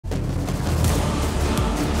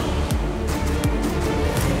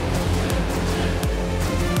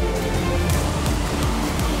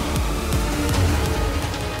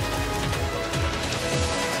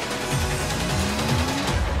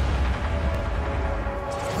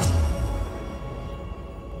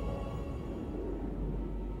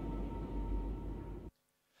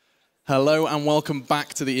Hello and welcome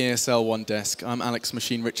back to the ESL One Desk. I'm Alex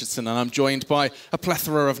Machine Richardson and I'm joined by a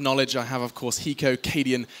plethora of knowledge. I have, of course, Hiko,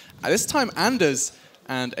 Cadian, this time Anders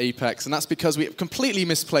and Apex, and that's because we have completely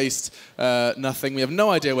misplaced nothing. We have no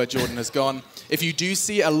idea where Jordan has gone. If you do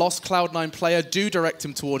see a lost Cloud9 player, do direct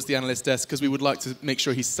him towards the analyst desk because we would like to make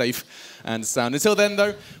sure he's safe and sound. Until then,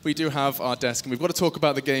 though, we do have our desk and we've got to talk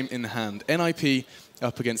about the game in hand. NiP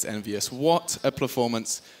up against EnVyUs. What a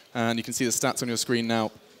performance. And you can see the stats on your screen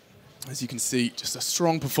now. As you can see, just a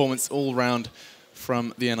strong performance all round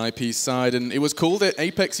from the NiP side. And it was cool that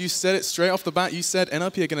Apex, you said it straight off the bat. You said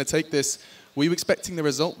NiP are going to take this. Were you expecting the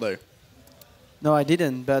result, though? No, I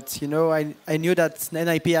didn't. But, you know, I knew that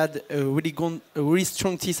NiP had a really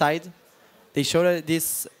strong T side. They showed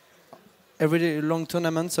this every long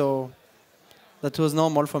tournament, so that was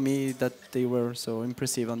normal for me that they were so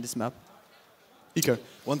impressive on this map. Hiko.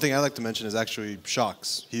 One thing I like to mention is actually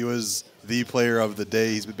Shox. He was the player of the day.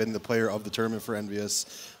 He's been the player of the tournament for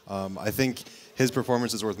EnVyUs. I think his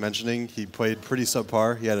performance is worth mentioning. He played pretty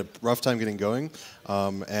subpar. He had a rough time getting going.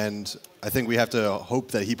 And I think we have to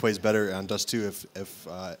hope that he plays better on Dust2 if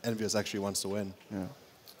EnVyUs actually wants to win.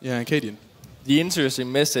 Yeah, and Cadian. The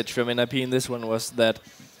interesting message from NiP in this one was that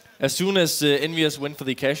as soon as EnVyUs went for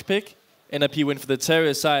the cash pick, NiP went for the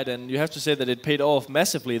terrorist side, and you have to say that it paid off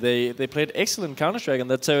massively. They played excellent Counter-Strike on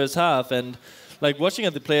that terrorist half, and like watching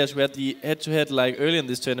at the players who had the head-to-head like early in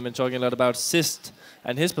this tournament, talking a lot about Sist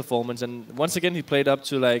and his performance, and once again he played up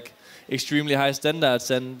to like extremely high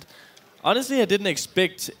standards. And honestly, I didn't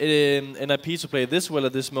expect NiP to play this well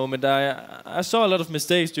at this moment. I saw a lot of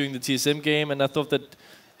mistakes during the TSM game, and I thought that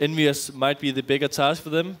EnVyUs might be the bigger task for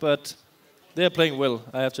them, but they are playing well.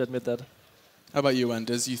 I have to admit that. How about you,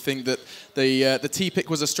 Anders? You think that the T pick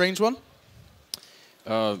was a strange one?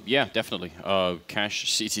 Yeah, definitely.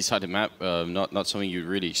 Cash CT-sided map, not something you'd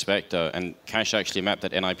really expect. And Cash actually a map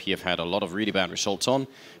that NiP have had a lot of really bad results on.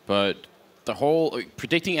 But the whole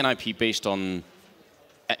predicting NiP based on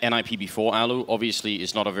NiP before Alu obviously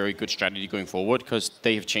is not a very good strategy going forward because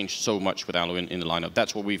they have changed so much with Alu in the lineup.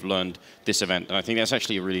 That's what we've learned this event, and I think that's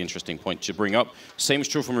actually a really interesting point to bring up. Same is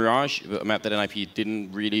true for Mirage, a map that NiP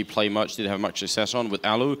didn't really play much, didn't have much success on. With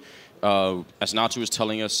Alu, as Natu was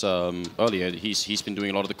telling us earlier, he's been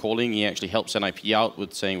doing a lot of the calling. He actually helps NiP out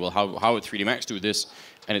with saying, well, how would 3D Max do this?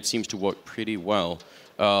 And it seems to work pretty well.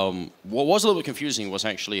 What was a little bit confusing was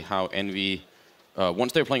actually how Envy,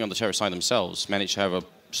 once they were playing on the terror side themselves, managed to have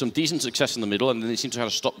some decent success in the middle, and then they seemed to have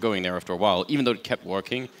to stop going there after a while, even though it kept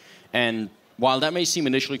working. And while that may seem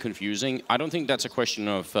initially confusing, I don't think that's a question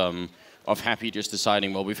of Happy just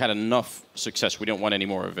deciding, well, we've had enough success, we don't want any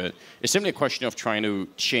more of it. It's simply a question of trying to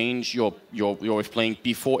change your way of playing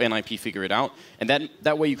before NiP figure it out, and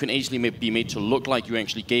that way you can easily be made to look like you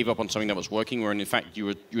actually gave up on something that was working, where in fact you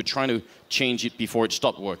were trying to change it before it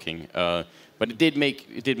stopped working. But it did make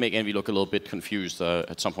Envy look a little bit confused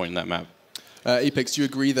at some point in that map. Apex, do you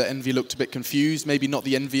agree that Envy looked a bit confused? Maybe not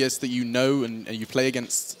the EnVyUs that you know and you play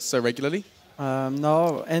against so regularly?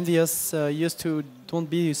 No, EnVyUs used to don't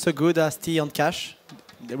be so good as T on cash,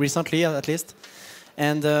 recently at least.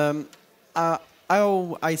 And how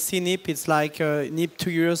I see NiP, it's like NiP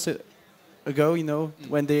 2 years ago, you know,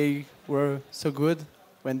 when they were so good,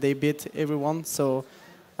 when they beat everyone. So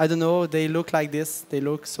I don't know, they look like this. They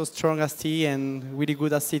look so strong as T and really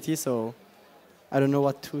good as CT, so I don't know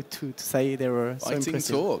what to say. They were so impressive.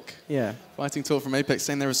 Fighting talk. Yeah. Fighting talk from Apex,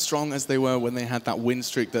 saying they're as strong as they were when they had that win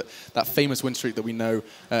streak, that famous win streak that we know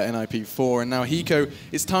NiP for. And now, Hiko,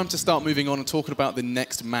 it's time to start moving on and talking about the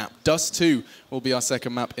next map. Dust2 will be our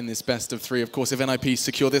second map in this best of 3. Of course, if NiP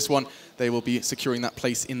secure this one, they will be securing that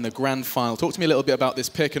place in the grand final. Talk to me a little bit about this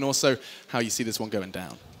pick and also how you see this one going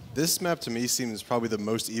down. This map to me seems probably the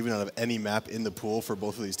most even out of any map in the pool for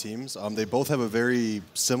both of these teams. They both have a very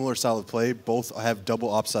similar style of play. Both have double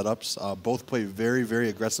op setups. Both play very, very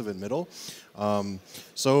aggressive in middle.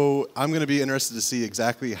 So I'm going to be interested to see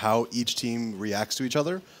exactly how each team reacts to each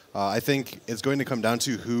other. I think it's going to come down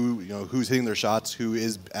to who's hitting their shots, who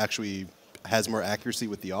is actually has more accuracy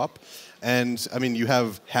with the op. And I mean, you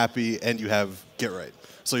have Happy and you have Get Right.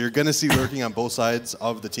 So you're going to see lurking on both sides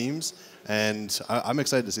of the teams. And I'm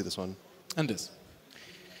excited to see this one. Anders?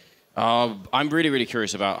 I'm really, really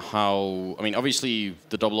curious about how... I mean, obviously,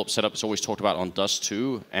 the double up setup is always talked about on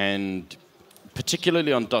Dust2, and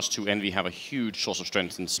particularly on Dust2, Envy have a huge source of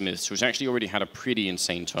strength in Smiths, who's actually already had a pretty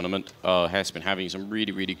insane tournament, has been having some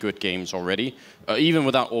really, really good games already. Even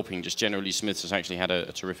without AWPing, just generally, Smiths has actually had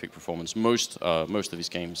a terrific performance, most of his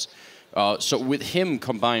games. So with him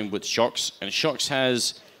combined with Shox, and Shox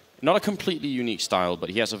has... not a completely unique style, but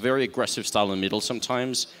he has a very aggressive style in the middle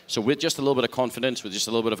sometimes. So with just a little bit of confidence, with just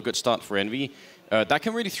a little bit of a good start for Envy, that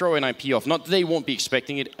can really throw NiP off. Not that they won't be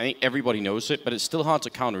expecting it. I think everybody knows it, but it's still hard to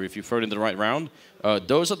counter if you throw it in the right round.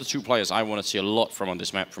 Those are the two players I want to see a lot from on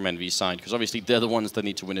this map from EnVy's side, because obviously they're the ones that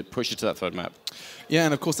need to win it, push it to that third map. Yeah,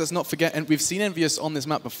 and of course, let's not forget, and we've seen EnVyUs on this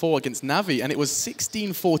map before against Navi, and it was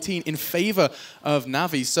 16-14 in favor of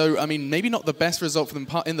Navi. So, I mean, maybe not the best result for them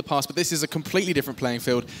in the past, but this is a completely different playing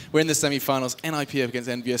field. We're in the semi-finals, NiP against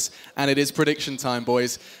EnVyUs, and it is prediction time,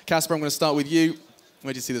 boys. Casper, I'm going to start with you.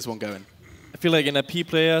 Where do you see this one going? I feel like NiP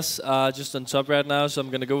players are just on top right now, so I'm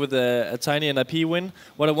going to go with a tiny NiP win.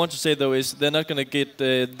 What I want to say, though, is they're not going to get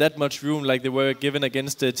that much room like they were given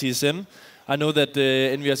against TSM. I know that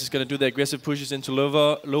EnVyUs is going to do the aggressive pushes into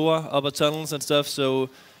lower upper tunnels and stuff, so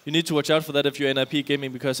you need to watch out for that if you're NiP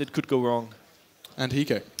gaming, because it could go wrong. And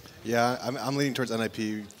Hiko? Yeah, I'm leaning towards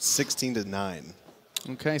NiP 16-9.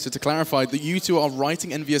 Okay, so to clarify, that you two are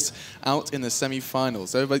writing EnVyUs out in the semi-finals.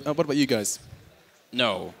 So, what about you guys?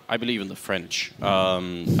 No, I believe in the French. I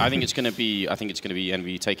think it's going to be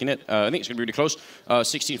EnVy taking it. I think it's going to be really close.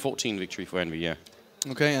 16-14 victory for EnVy. Yeah.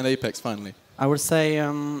 Okay, and Apex finally. I would say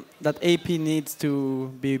that AP needs to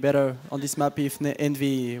be better on this map if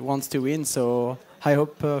EnVy wants to win. So I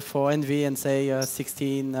hope for EnVy and say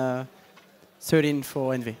 16-13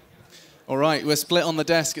 for EnVy. All right, we're split on the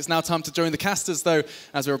desk. It's now time to join the casters, though,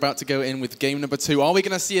 as we're about to go in with game number 2. Are we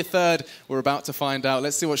going to see a third? We're about to find out.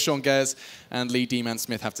 Let's see what Sean Gers and Lee D-Man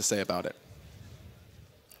Smith have to say about it.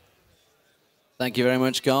 Thank you very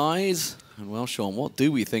much, guys. And well, Sean, what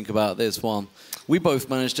do we think about this one? We both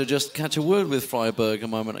managed to just catch a word with Freiburg a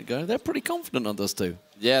moment ago. They're pretty confident on Dust2.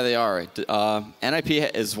 Yeah, they are.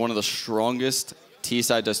 NiP is one of the strongest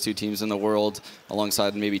T-side Dust2 teams in the world,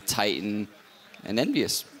 alongside maybe Titan and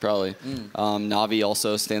EnVyUs, probably. Navi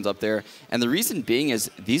also stands up there. And the reason being is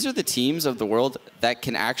these are the teams of the world that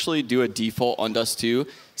can actually do a default on Dust2,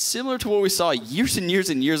 similar to what we saw years and years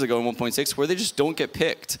and years ago in 1.6, where they just don't get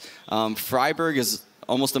picked. Freiburg is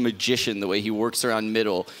almost a magician the way he works around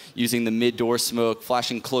middle, using the mid-door smoke,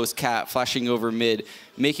 flashing close cat, flashing over mid,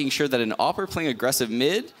 making sure that an AWPer playing aggressive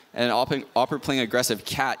mid and an AWPer playing aggressive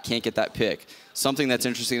cat can't get that pick. Something that's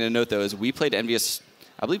interesting to note, though, is we played EnVyUs,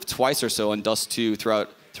 I believe, twice or so on Dust2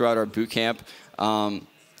 throughout our boot camp.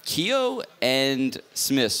 Keo and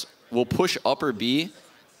Smiths will push upper B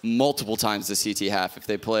multiple times the CT half if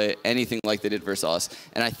they play anything like they did versus us.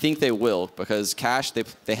 And I think they will, because Cash,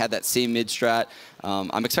 they had that same mid strat.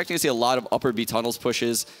 I'm expecting to see a lot of upper B tunnels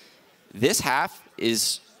pushes. This half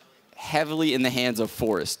is heavily in the hands of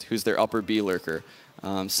Forrest, who's their upper B lurker.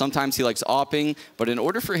 Sometimes he likes opping, but in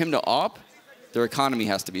order for him to op, their economy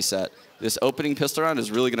has to be set. This opening pistol round is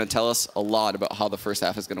really going to tell us a lot about how the first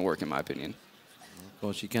half is going to work, in my opinion. Of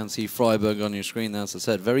course, you can see Freiburg on your screen, as I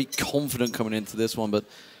said. Very confident coming into this one, but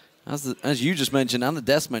as you just mentioned, and the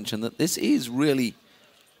Desk mentioned, that this is really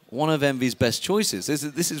one of EnVy's best choices.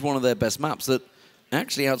 This is one of their best maps that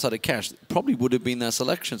actually, outside of Cash, probably would have been their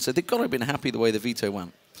selection. So they've got to have been happy the way the veto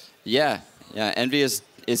went. Yeah, EnVy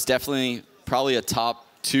is definitely probably a top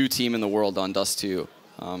 2 team in the world on Dust2.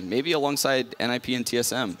 Maybe alongside NiP and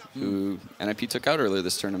TSM, who NiP took out earlier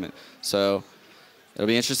this tournament. So it'll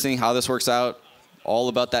be interesting how this works out. All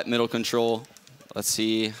about that middle control. Let's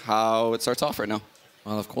see how it starts off right now.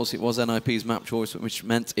 Well, of course, it was NiP's map choice, which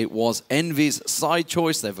meant it was EnVy's side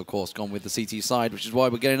choice. They've, of course, gone with the CT side, which is why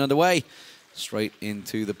we're getting underway straight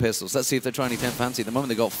into the pistols. Let's see if they're trying anything fancy. At the moment,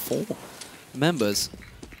 they've got 4 members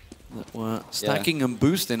that were stacking and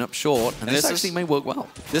boosting up short, and this actually may work well.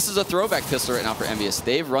 This is a throwback pistol right now for EnVyUs.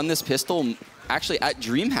 They've run this pistol actually at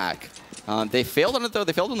DreamHack. They failed on it, though.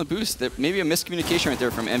 They failed on the boost. There maybe a miscommunication right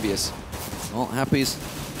there from EnVyUs. Well, Happy's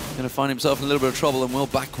going to find himself in a little bit of trouble and will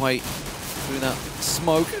back way through that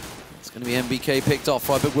smoke. It's going to be MBK picked off.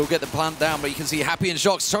 Freiburg will get the plant down, but you can see Happy and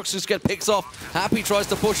Shox. Shox just get picked off. Happy tries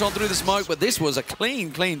to push on through the smoke, but this was a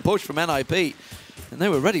clean push from NiP, and they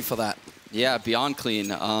were ready for that. Yeah, beyond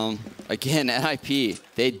clean. Again, NiP,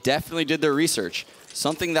 they definitely did their research.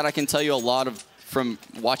 Something that I can tell you a lot of from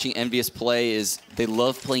watching EnVyUs play is they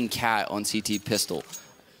love playing cat on CT pistol.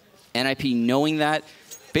 NiP, knowing that,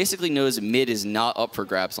 basically knows mid is not up for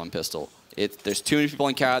grabs on pistol. There's too many people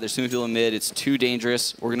in cat, there's too many people in mid, it's too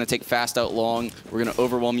dangerous. We're going to take fast out long, we're going to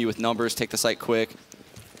overwhelm you with numbers, take the site quick.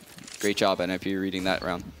 Great job, NiP, reading that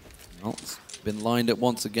round. Well, it's been lined up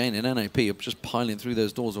once again, and NiP are just piling through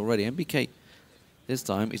those doors already. MBK, this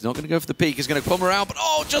time, he's not going to go for the peak, he's going to come around, but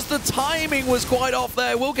oh, just the timing was quite off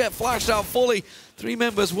there. Will get flashed out fully. 3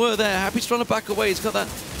 members were there. Happy's trying to back away. He's got that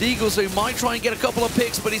Deagle, so he might try and get a couple of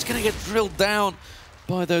picks, but he's going to get drilled down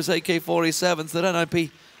by those AK-47s that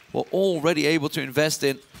NiP were already able to invest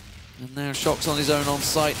in. And now Shox on his own on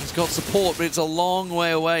site. He's got support, but it's a long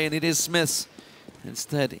way away, and it is Smiths.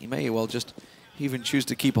 Instead, he may well just even choose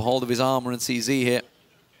to keep a hold of his armor, and CZ here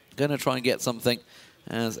gonna try and get something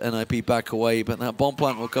as NiP back away, but that bomb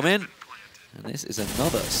plant will come in, and this is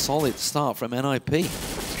another solid start from NiP.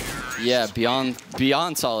 Yeah,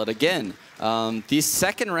 beyond solid again. These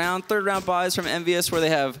second round, third round buys from EnVyUs where they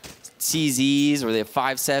have CZs, where they have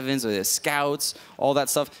 5-7s, where they have scouts, all that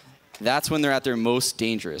stuff, that's when they're at their most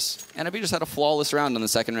dangerous. NiP just had a flawless round on the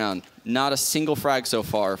second round. Not a single frag so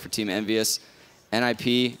far for Team EnVyUs.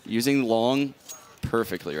 NiP using long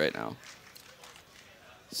perfectly right now.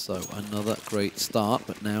 So another great start,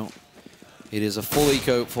 but now it is a full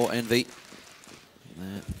eco for Envy.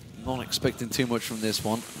 They're not expecting too much from this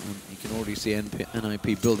one. And you can already see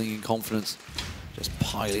NiP building in confidence, just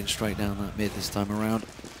piling straight down that mid this time around.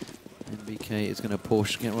 NBK is going to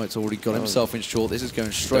push. Get right, it's already got himself in short. This is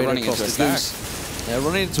going straight across the goose. They're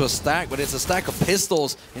running into a stack, but it's a stack of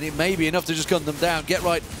pistols, and it may be enough to just gun them down. Get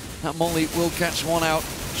right, that Molly will catch one out.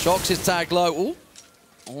 Shocks his tag low. Ooh,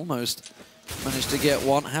 almost managed to get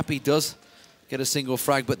one. Happy does get a single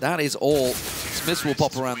frag, but that is all. Smiths will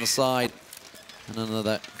pop around the side. And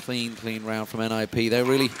another clean round from NiP. They're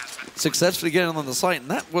really successfully getting on the site,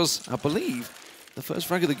 and that was, I believe, the first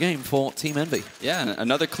frag of the game for Team Envy. Yeah,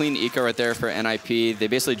 another clean eco right there for NiP. They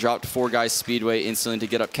basically dropped 4 guys speedway instantly to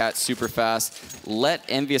get up Cat super fast. Let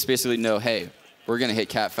EnVyUs basically know, hey, we're going to hit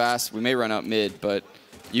Cat fast. We may run out mid, but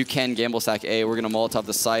you can gamble stack A. We're going to Molotov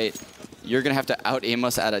the site. You're going to have to out-aim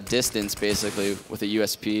us at a distance, basically, with a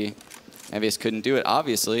USP. EnVyUs couldn't do it,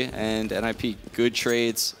 obviously, and NiP, good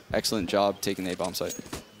trades. Excellent job taking the A-bomb site.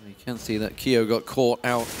 You can see that Keo got caught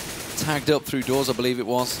out, tagged up through doors, I believe it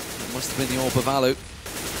was. It must have been the AWP of Alu.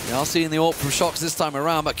 They are seeing the AWP from Shocks this time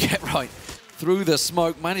around, but get right through the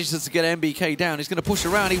smoke, manages to get MBK down. He's going to push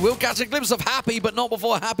around. He will catch a glimpse of Happy, but not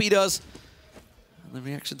before Happy does. And the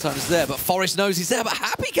reaction time is there, but Forrest knows he's there, but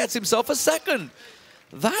Happy gets himself a second.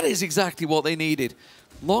 That is exactly what they needed.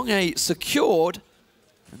 Long A secured,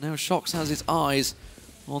 and now Shocks has his eyes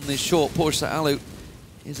on this short push that Alu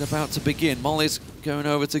is about to begin. Molly's going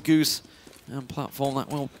over to Goose and platform. That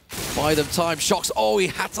will buy them time. Shocks, oh, he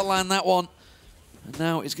had to land that one. And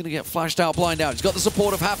now he's going to get flashed out, blind out. He's got the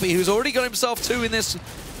support of Happy, who's already got himself 2 in this.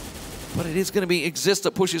 But it is going to be Exist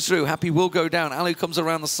that pushes through. Happy will go down. Alu comes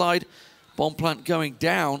around the side. Bomb plant going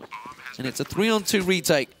down. And it's a 3-on-2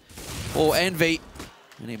 retake for Envy.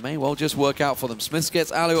 And it may well just work out for them. Smiths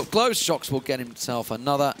gets Alu up close. Shocks will get himself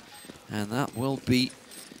another. And that will be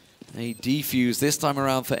a defuse this time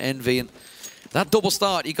around for Envy. And that double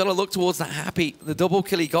start, you got to look towards that Happy. The double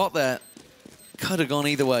kill he got there could have gone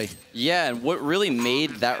either way. Yeah, and what really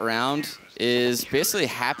made that round is basically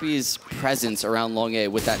Happy's presence around Long A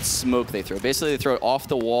with that smoke they throw. Basically, they throw it off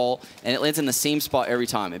the wall, and it lands in the same spot every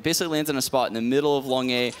time. It basically lands in a spot in the middle of Long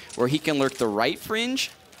A where he can lurk the right fringe,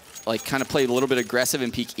 like kind of play a little bit aggressive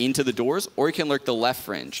and peek into the doors, or he can lurk the left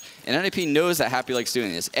fringe. And NiP knows that Happy likes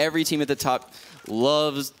doing this. Every team at the top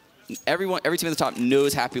loves, every team at the top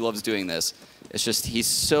knows Happy loves doing this. It's just he's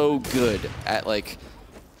so good at like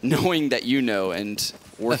knowing that you know and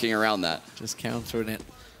working around that. Just countering it.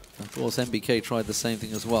 Of course, MBK tried the same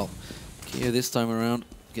thing as well. Keo this time around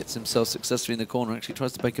gets himself successfully in the corner. Actually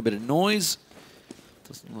tries to make a bit of noise.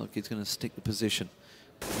 Doesn't look he's going to stick the position.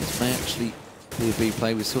 This may actually be a B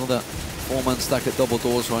play. We saw that 4-man stack at double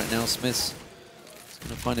doors right now. Smith's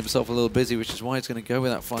going to find himself a little busy, which is why he's going to go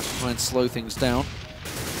with that flash to try and slow things down.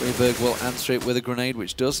 Greyberg will answer it with a grenade,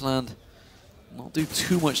 which does land. Not do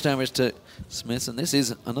too much damage to Smiths, and this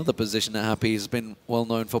is another position that Happy has been well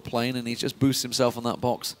known for playing, and he's just boosted himself on that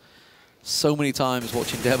box so many times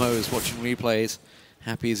watching demos, watching replays.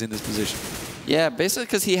 Happy is in this position. Yeah, basically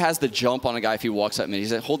because he has the jump on a guy if he walks out mid.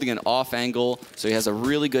 He's holding an off angle, so he has a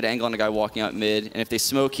really good angle on a guy walking out mid, and if they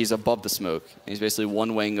smoke, he's above the smoke. And he's basically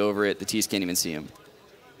one-waying over it. The T's can't even see him.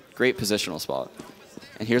 Great positional spot.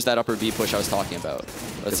 And here's that upper B push I was talking about.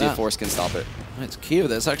 Let's see if Force can stop it. It's Keo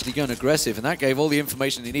that's actually going aggressive, and that gave all the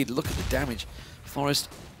information he needed. Look at the damage. Forrest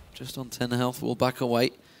just on 10 health, will back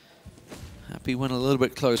away. Happy went a little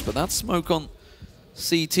bit close, but that smoke on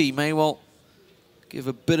CT may well give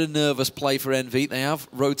a bit of nervous play for Envy. They have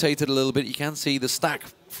rotated a little bit. You can see the stack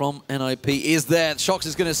from NiP is there. Shocks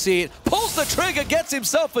is going to see it. Pulls the trigger, gets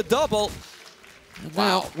himself a double. And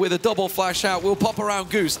now, with a double flash out, we'll pop around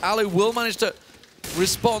Goose. Alu will manage to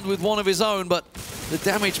respond with one of his own, but the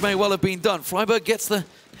damage may well have been done. Freiburg gets the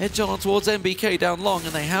headshot on towards MBK down long,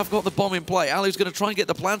 and they have got the bomb in play. Alu's going to try and get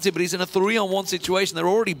the planted, but he's in a 3-on-1 situation. They're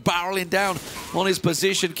already barreling down on his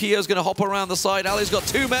position. Keo's going to hop around the side. Alu's got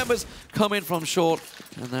 2 members coming from short,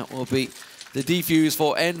 and that will be the defuse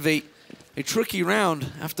for Envy. A tricky round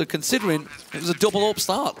after considering it was a double AWP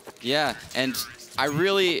start. Yeah, and I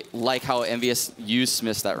really like how EnVyUs used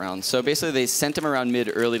Smith that round. So basically, they sent him around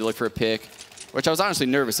mid early to look for a pick, which I was honestly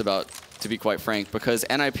nervous about, to be quite frank, because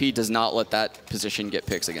NiP does not let that position get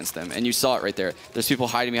picks against them. And you saw it right there. There's people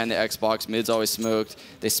hiding behind the Xbox. Mid's always smoked.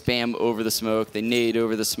 They spam over the smoke. They nade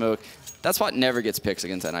over the smoke. That spot never gets picks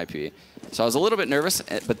against NiP. So I was a little bit nervous,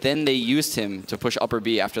 but then they used him to push upper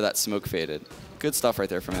B after that smoke faded. Good stuff right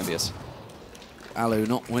there from EnVyUs. Alu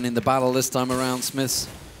not winning the battle this time around. Smith's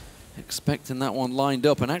expecting that one lined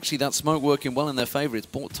up, and actually that smoke working well in their favor. It's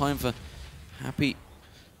bought time for Happy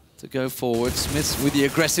to go forward. Smith's with the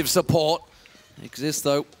aggressive support. Exists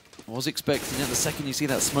though, was expecting it. The second you see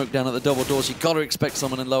that smoke down at the double doors, you got to expect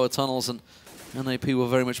someone in lower tunnels, and NiP were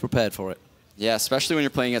very much prepared for it. Yeah, especially when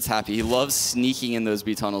you're playing against Happy. He loves sneaking in those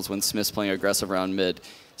B tunnels when Smith's playing aggressive around mid.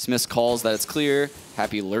 Smith calls that it's clear.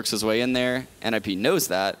 Happy lurks his way in there. NiP knows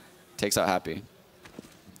that, takes out Happy.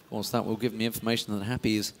 Of course, that will give me information that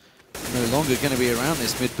Happy is no longer going to be around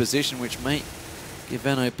this mid position, which may give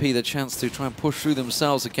NiP the chance to try and push through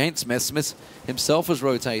themselves against Smith. Smith himself has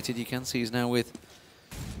rotated. You can see he's now with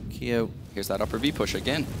Keo. Here's that upper B push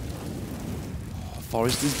again. Oh,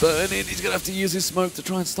 Forest is burning. He's going to have to use his smoke to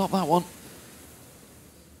try and stop that one.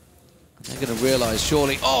 They're going to realize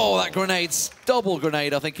surely, oh, that grenade's double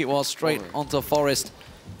grenade, I think it was, straight onto Forest.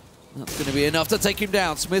 That's going to be enough to take him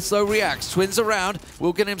down. Smith though reacts, twins around,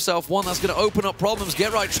 will get himself one. That's going to open up problems.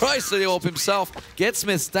 Get right, tries to AWP himself, get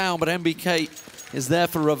Smith down, but NBK is there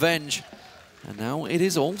for revenge. And now it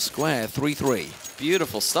is all square, 3-3.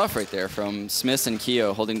 Beautiful stuff right there from Smith and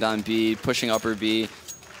Keo, holding down B, pushing upper B.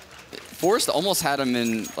 Forrest almost had him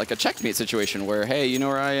in like a checkmate situation where, hey, you know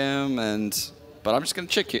where I am, but I'm just going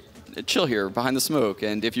to chill here behind the smoke,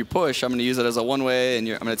 and if you push, I'm going to use it as a one-way, and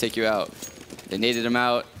I'm going to take you out. They naded him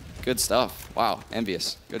out. Good stuff. Wow,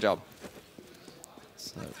 EnVyUs. Good job.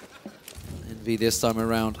 So, Envy this time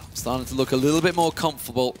around starting to look a little bit more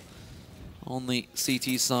comfortable on the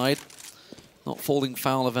CT side. Not falling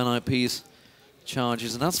foul of NiP's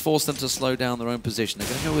charges, and that's forced them to slow down their own position. They're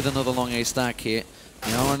going to go with another long A stack here.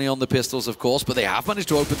 They are only on the pistols, of course, but they have managed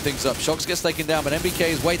to open things up. Shox gets taken down, but NBK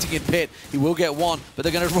is waiting in pit. He will get one, but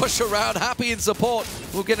they're going to rush around. Happy in support.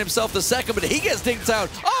 Will get himself the second, but he gets dinked out.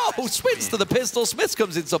 Oh, Smith to the pistol. Smith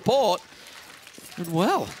comes in support. And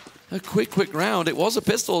well, a quick round. It was a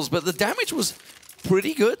pistols, but the damage was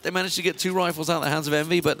pretty good. They managed to get 2 rifles out of the hands of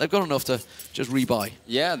Envy, but they've got enough to just rebuy.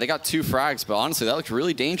 Yeah, they got 2 frags, but honestly, that looked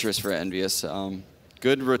really dangerous for EnVyUs.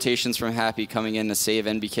 Good rotations from Happy coming in to save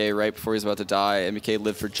NBK right before he's about to die. NBK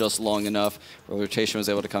lived for just long enough. Rotation was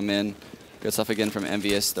able to come in. Good stuff again from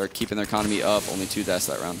EnVyUs. They're keeping their economy up. Only 2 deaths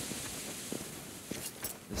that round.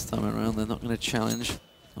 This time around, they're not going to challenge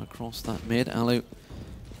across that mid. Alu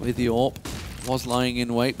with the AWP was lying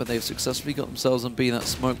in wait, but they've successfully got themselves on B. That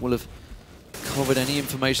smoke will have covered any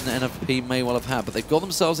information that NFP may well have had, but they've got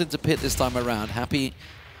themselves into pit this time around. Happy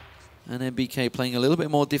and NBK playing a little bit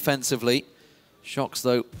more defensively. Shox,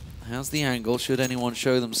 though, has the angle should anyone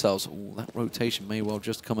show themselves. Ooh, that rotation may well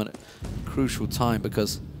just come at a crucial time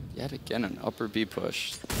because... Yet again, an upper B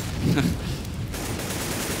push.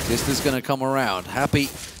 This is going to come around. Happy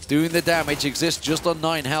doing the damage. Exists just on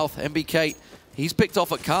 9 health. NBK, he's picked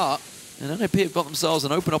off a cart. And NiP have got themselves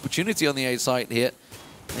an open opportunity on the A site here.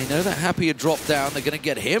 They know that Happy had dropped down. They're going to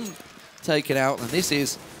get him taken out. And this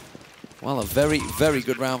is, well, a very, very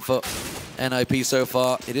good round for NiP so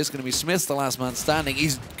far. It is going to be Smith, the last man standing.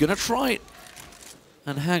 He's going to try it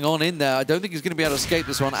and hang on in there. I don't think he's going to be able to escape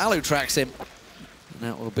this one. Alu tracks him. And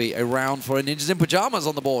that will be a round for Ninjas in Pajamas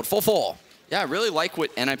on the board. 4-4. Yeah, I really like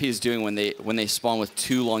what NiP is doing when they spawn with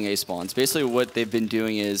 2 long A spawns. Basically what they've been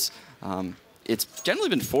doing is, it's generally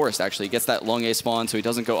been Forrest, actually. He gets that long A spawn so he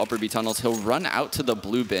doesn't go upper B tunnels. He'll run out to the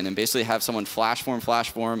blue bin and basically have someone flash for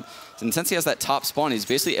him. And since he has that top spawn, he's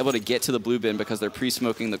basically able to get to the blue bin because they're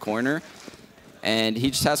pre-smoking the corner. And he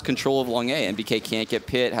just has control of long A. NBK can't get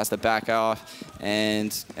pit, has to back off, and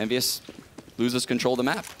EnVyUs loses control of the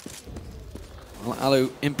map. Well,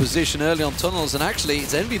 Alu in position early on tunnels, and actually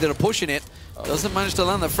it's Envy that are pushing it. Doesn't manage to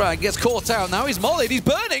land the frag, gets caught out. Now he's mollied, he's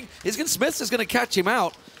burning. Smith is going to catch him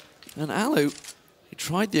out. And Alu, he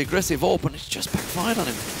tried the aggressive AWP, and it's just backfired on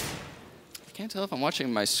him. I can't tell if I'm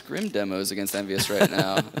watching my scrim demos against EnVyUs right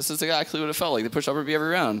now. This is exactly what it felt like. They push upper B every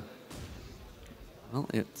round. Well,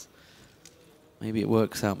 maybe it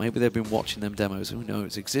works out. Maybe they've been watching them demos. Who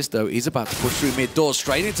knows? Existo, he's about to push through mid-doors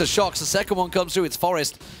straight into Shox. The second one comes through, it's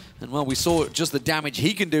Forrest. And, well, we saw just the damage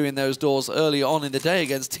he can do in those doors earlier on in the day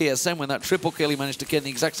against TSM when that triple kill he managed to get in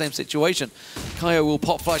the exact same situation. Kaio will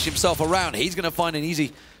pop flash himself around. He's going to find an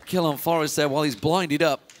easy kill on Forrest there while he's blinded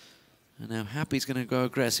up. And now Happy's going to go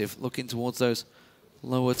aggressive, looking towards those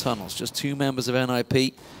lower tunnels. Just 2 members of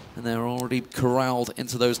NiP and they're already corralled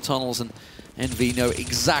into those tunnels, and EnVy know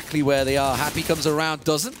exactly where they are. Happy comes around,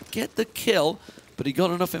 doesn't get the kill, but he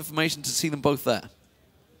got enough information to see them both there.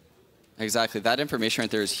 Exactly. That information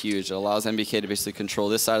right there is huge. It allows NBK to basically control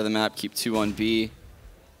this side of the map, keep 2 on B.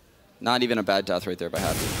 Not even a bad death right there by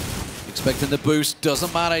Happy. Expecting the boost,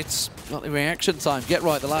 doesn't matter. It's got the reaction time. Get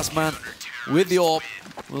right, the last man with the AWP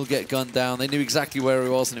will get gunned down. They knew exactly where he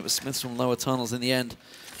was, and it was Smiths from lower tunnels in the end.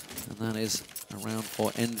 And that is a round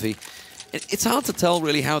for EnVy. It's hard to tell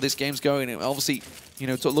really how this game's going. And obviously, you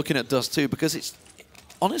know, looking at Dust2, because it's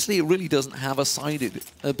honestly, it really doesn't have a sided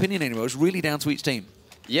opinion anymore. It's really down to each team.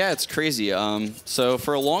 Yeah, it's crazy. So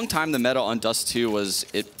for a long time, the meta on Dust2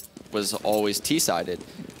 was always T-sided.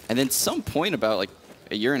 And then some point about like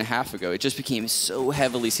a year and a half ago, it just became so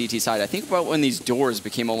heavily CT-sided. I think about when these doors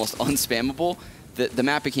became almost unspammable, the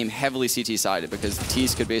map became heavily CT-sided because the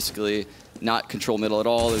Ts could basically not control middle at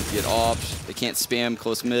all. They would get off. They can't spam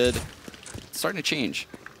close mid. It's starting to change.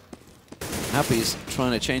 Happy's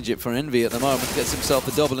trying to change it for EnVy at the moment. Gets himself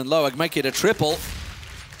a double in low. Make it a triple.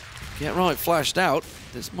 Get right flashed out.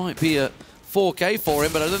 This might be a 4K for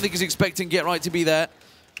him, but I don't think he's expecting Get Right to be there.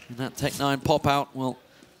 And that Tech 9 pop out will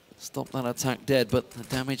stop that attack dead, but the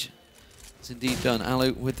damage is indeed done.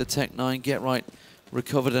 Alu with the Tech 9. Get Right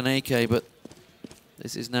recovered an AK, but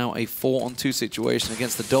this is now a 4-on-2 situation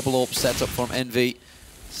against the double AWP setup from EnVy.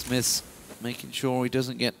 Smith's making sure he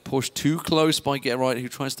doesn't get pushed too close by Get Right, who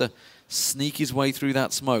tries to sneak his way through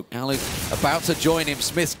that smoke. Alu about to join him.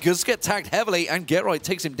 Smith does get tagged heavily, and Get Right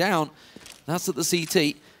takes him down. That's at the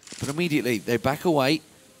CT, but immediately they back away,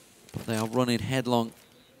 but they are running headlong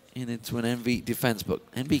into an EnVy defense.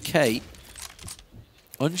 But NBK,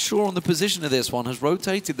 unsure on the position of this one, has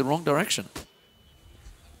rotated the wrong direction.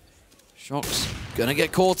 Shox gonna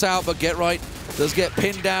get caught out, but Get Right does get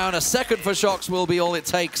pinned down. A second for Shox will be all it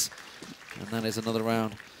takes. And that is another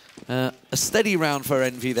round. A steady round for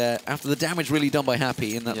EnVy there, after the damage really done by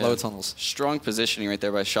Happy in that lower tunnels. Strong positioning right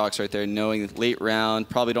there by Shox right there, knowing late round,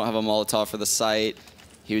 probably don't have a Molotov for the site.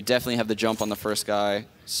 He would definitely have the jump on the first guy.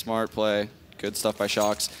 Smart play, good stuff by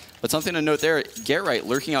Shox. But something to note there, Get Right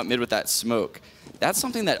lurking out mid with that smoke. That's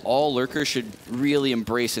something that all lurkers should really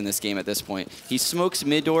embrace in this game at this point. He smokes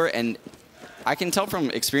mid door, and I can tell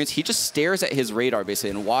from experience, he just stares at his radar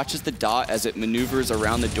basically and watches the dot as it maneuvers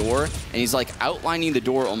around the door, and he's like outlining the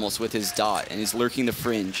door almost with his dot, and he's lurking the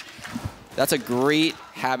fringe. That's a great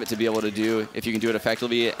habit to be able to do if you can do it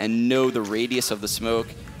effectively and know the radius of the smoke.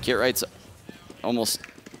 Get Right's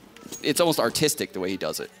it's almost artistic the way he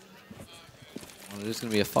does it. Well, it is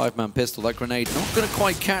going to be a 5-man pistol. That grenade not going to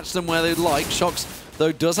quite catch them where they'd like. Shox,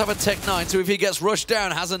 though, does have a Tech 9, so if he gets rushed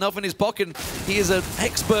down, has enough in his pocket. He is an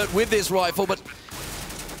expert with this rifle, but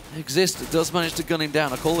Exist does manage to gun him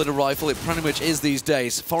down. I call it a rifle. It pretty much is these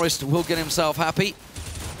days. Forrest will get himself happy.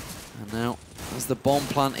 And now, as the bomb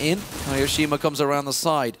plant in, Kayoshima comes around the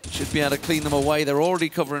side. Should be able to clean them away. They're already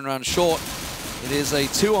covering around short. It is a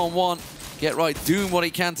 2-on-1. Get Right doing what he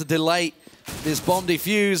can to delay this bomb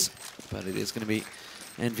defuse. But it is going to be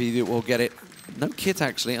EnVy that will get it. No kit,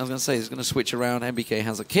 actually. I was going to say, he's going to switch around. NBK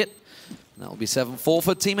has a kit. That'll be 7-4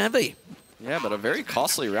 for Team EnVy. Yeah, but a very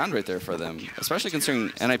costly round right there for them, especially considering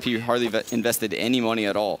NiP hardly invested any money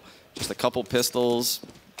at all. Just a couple pistols,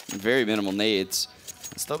 very minimal nades.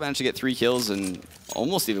 Still managed to get 3 kills and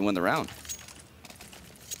almost even win the round.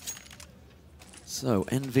 So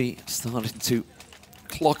EnVy starting to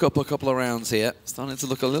clock up a couple of rounds here. Starting to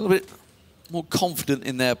look a little bit more confident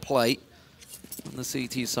in their play. On the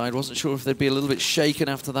CT side, wasn't sure if they'd be a little bit shaken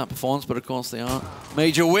after that performance, but of course they are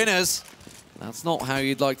major winners. That's not how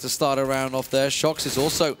you'd like to start a round off there. Shox is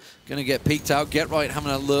also going to get peeked out. Get Right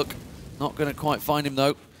having a look. Not going to quite find him,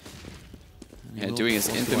 though. Yeah, doing his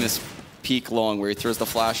infamous peek long where he throws the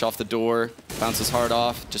flash off the door, bounces hard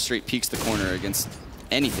off, just straight peeks the corner against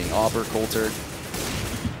anything. Auber, Coulter.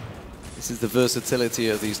 This is the versatility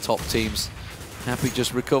of these top teams. Happy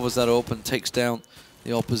just recovers that up and takes down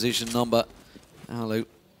the opposition number. Alu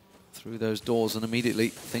through those doors, and immediately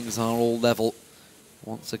things are all level.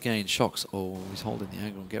 Once again, Shox. Oh, he's holding the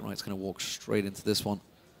angle. Get Right's going to walk straight into this one.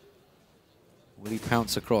 Will he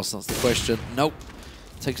pounce across? That's the question. Nope.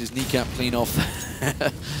 Takes his kneecap clean off.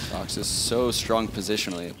 Shox is so strong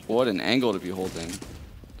positionally. What an angle to be holding.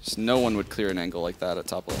 Just no one would clear an angle like that at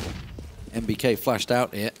top level. NBK flashed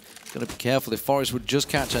out here. Got to be careful. If Forrest would just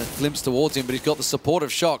catch a glimpse towards him, but he's got the support of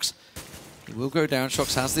Shox. He will go down.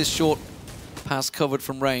 Shox has this short pass covered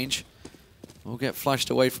from range. Will get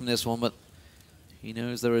flashed away from this one, but he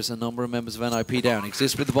knows there is a number of members of NiP down.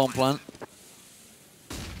 Exists with the bomb plant.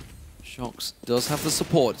 Shox does have the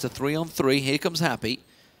support. It's a 3-on-3. Here comes Happy.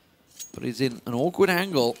 But he's in an awkward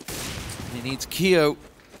angle. He needs Kyo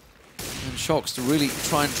and Shox to really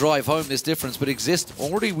try and drive home this difference, but Exist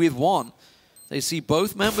already with one. They see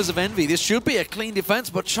both members of Envy. This should be a clean defense,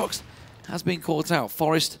 but Shox has been caught out.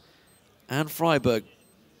 Forest and Freiburg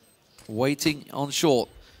waiting on short.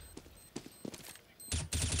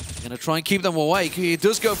 Going to try and keep them awake. He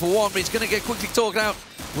does go for one, but he's going to get quickly talked out.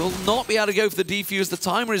 Will not be able to go for the defuse. The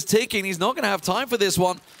timer is ticking. He's not going to have time for this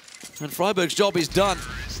one. And Freiburg's job is done.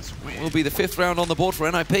 That will be the 5th round on the board for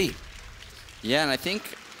NiP. Yeah, and I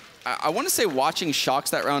think, I want to say watching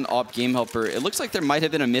Shox that round op Game Helper, it looks like there might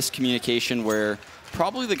have been a miscommunication where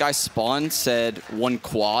probably the guy Spawn said one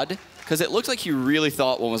quad, because it looked like he really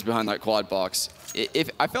thought one was behind that quad box.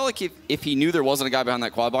 I felt like if he knew there wasn't a guy behind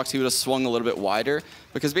that quad box, he would have swung a little bit wider,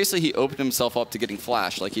 because basically he opened himself up to getting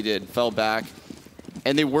flashed like he did, fell back,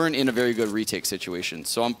 and they weren't in a very good retake situation.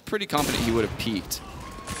 So I'm pretty confident he would have peaked.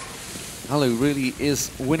 Alu really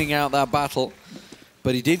is winning out that battle,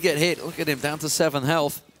 but he did get hit. Look at him, down to 7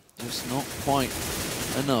 health. Just not quite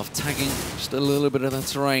enough. Tagging just a little bit of the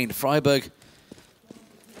terrain. Freiburg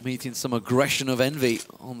meeting some aggression of Envy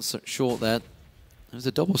on short there. There's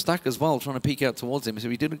a double stack as well, trying to peek out towards him. So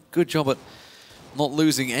he did a good job at not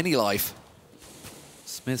losing any life.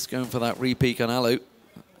 Smith's going for that re-peek on Alu.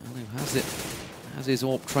 Alu has his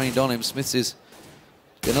AWP trained on him. Smith is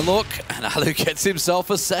going to look, and Alu gets himself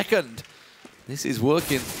a second. This is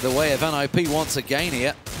working the way of NiP once again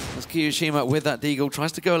here. As Kiyoshima with that deagle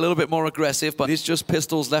tries to go a little bit more aggressive, but it's just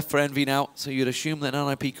pistols left for Envy now. So you'd assume that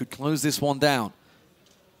NiP could close this one down.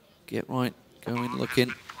 Get right, going,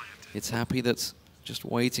 looking. It's Happy that's just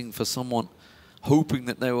waiting for someone, hoping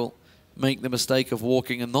that they will make the mistake of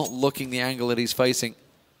walking and not looking the angle that he's facing.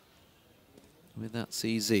 With that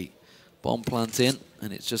CZ. Bomb plant in,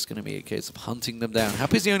 and it's just going to be a case of hunting them down.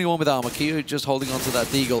 Happy's the only one with armor. Kiyo just holding on to that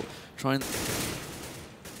deagle, trying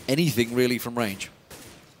anything really from range.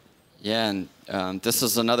 Yeah, and this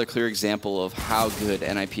is another clear example of how good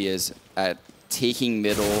NiP is at taking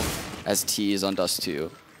middle as T's on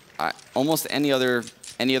Dust2. Almost any other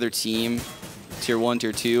team, Tier 1,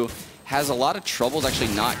 Tier 2, has a lot of troubles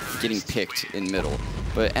actually not getting picked in middle.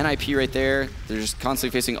 But NiP right there, they're just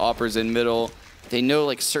constantly facing oppers in middle. They know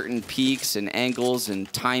like certain peaks and angles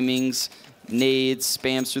and timings, nades,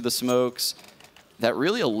 spams through the smokes, that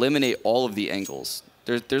really eliminate all of the angles.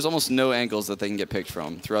 There's almost no angles that they can get picked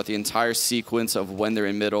from throughout the entire sequence of when they're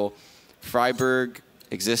in middle. Freiburg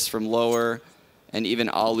exists from lower, and even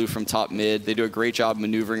Alu from top mid. They do a great job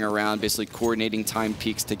maneuvering around, basically coordinating time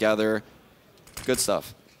peaks together. Good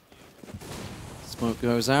stuff. Smoke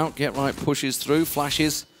goes out, Get Right pushes through,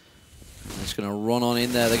 flashes. They're just going to run on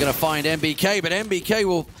in there. They're going to find MBK, but MBK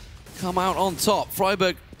will come out on top.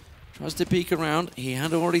 Freiburg tries to peek around. He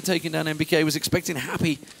had already taken down MBK, was expecting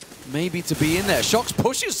Happy maybe to be in there. Shox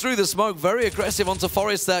pushes through the smoke, very aggressive onto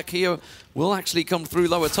Forest there. Keo will actually come through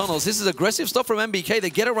lower tunnels. This is aggressive stuff from MBK.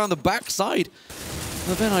 They get around the backside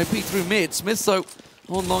of NiP through mid. Smith, though,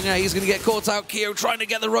 on long A, he's going to get caught out. Keo trying to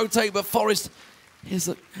get the rotate, but Forest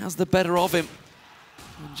has the better of him.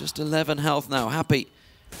 And just 11 health now. Happy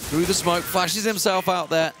through the smoke, flashes himself out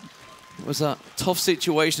there. It was a tough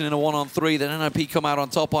situation in a 1-on-3 that NiP come out on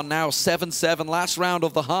top on now. 7-7, last round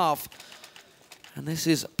of the half. And this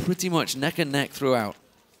is pretty much neck and neck throughout.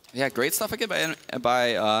 Yeah, great stuff again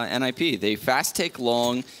by NiP. They fast take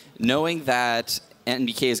long, knowing that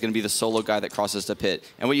NBK is going to be the solo guy that crosses the pit.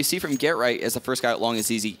 And what you see from Get Right as the first guy at long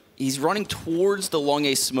is easy. He's running towards the long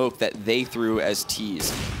A smoke that they threw as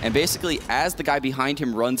T's. And basically, as the guy behind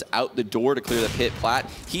him runs out the door to clear the pit plat,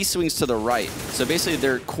 he swings to the right. So basically,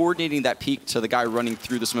 they're coordinating that peak to the guy running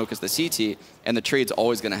through the smoke as the CT, and the trade's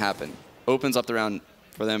always going to happen. Opens up the round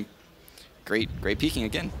for them. Great peeking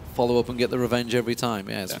again. Follow up and get the revenge every time.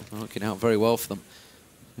 Yeah, it's working out very well for them.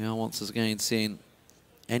 We are once again seeing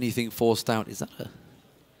anything forced out. Is that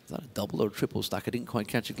a double or a triple stack? I didn't quite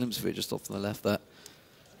catch a glimpse of it just off to the left there.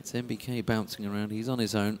 It's MBK bouncing around. He's on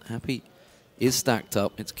his own. Happy is stacked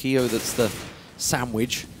up. It's Keo that's the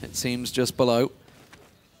sandwich, it seems, just below.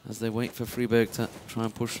 As they wait for Freiburg to try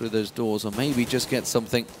and push through those doors, or maybe just get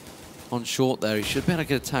something on short there. He should be able to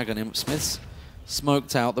get a tag on him. Smith's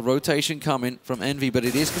smoked out. The rotation coming from Envy, but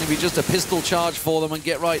it is going to be just a pistol charge for them, and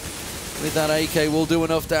Get Right with that AK will do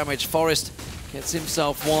enough damage. Forest gets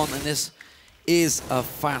himself one, and this is a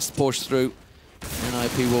fast push through.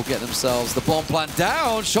 NiP will get themselves the bomb plant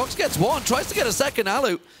down. Shox gets one, tries to get a second.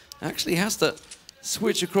 Alu actually has to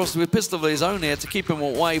switch across with pistol of his own here to keep him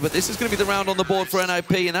away, but this is going to be the round on the board for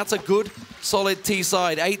NiP, and that's a good, solid T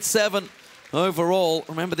side. 8-7 overall.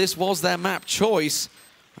 Remember, this was their map choice,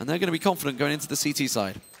 and they're going to be confident going into the CT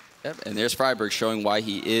side. Yep, and there's Freiburg showing why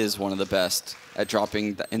he is one of the best at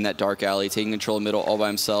dropping in that dark alley, taking control of middle all by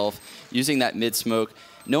himself, using that mid smoke.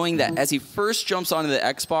 knowing that as he first jumps onto the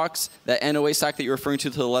Xbox, that NOA stack that you're referring to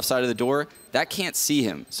the left side of the door, that can't see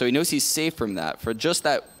him. So he knows he's safe from that. For just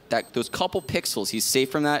those couple pixels, he's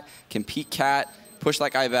safe from that, can peek cat, push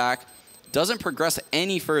that guy back, doesn't progress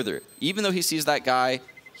any further. Even though he sees that guy,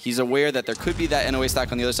 he's aware that there could be that NOA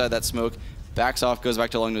stack on the other side of that smoke, backs off, goes back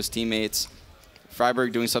to along to his teammates.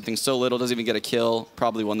 Freiburg doing something so little, doesn't even get a kill,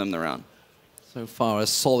 probably won them the round. So far, a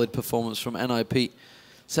solid performance from NiP.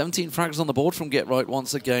 17 frags on the board from Get Right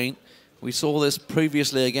once again. We saw this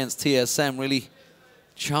previously against TSM, really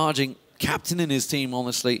charging, captaining his team,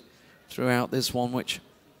 honestly, throughout this one, which,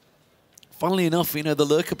 funnily enough, you know, the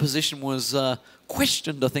lurker position was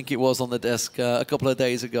questioned, I think it was, on the desk a couple of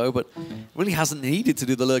days ago, but really hasn't needed to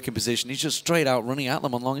do the lurking position. He's just straight out running at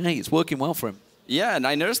them on long A. It's working well for him. Yeah, and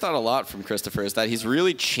I noticed that a lot from Christopher, is that he's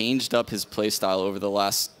really changed up his playstyle over the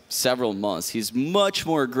last several months. He's much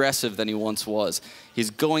more aggressive than he once was. He's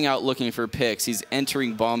going out looking for picks. He's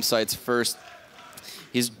entering bomb sites first.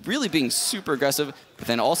 He's really being super aggressive, but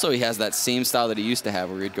then also he has that same style that he used to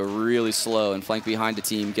have, where he'd go really slow and flank behind a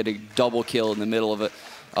team, get a double kill in the middle of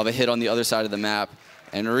a hit on the other side of the map,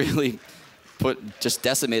 and really just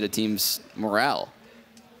decimate a team's morale.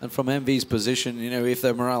 And from EnVy's position, you know, if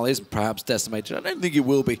their morale is perhaps decimated, I don't think it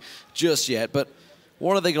will be just yet, but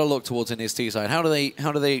what are they going to look towards in this T side? How do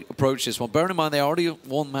they approach this one? Bearing in mind they already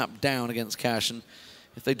one map down against Cash, and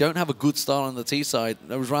if they don't have a good start on the T side,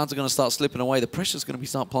 those rounds are going to start slipping away. The pressure's going to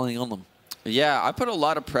start piling on them. Yeah, I put a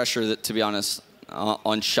lot of pressure, to be honest,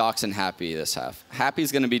 on Shox and Happy this half.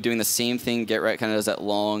 Happy's going to be doing the same thing Get Right kind of does at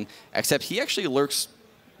long, except he actually lurks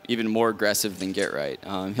even more aggressive than Get Right.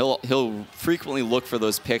 He'll frequently look for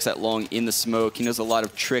those picks at long in the smoke. He knows a lot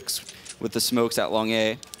of tricks with the smokes at long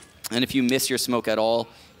A. And if you miss your smoke at all,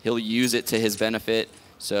 he'll use it to his benefit.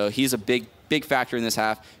 So he's a big factor in this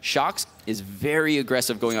half. Shox is very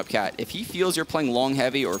aggressive going up cat. If he feels you're playing long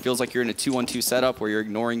heavy or feels like you're in a 2-1-2 setup where you're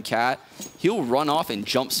ignoring cat, he'll run off and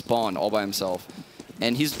jump spawn all by himself.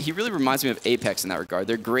 And he really reminds me of Apex in that regard.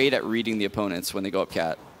 They're great at reading the opponents when they go up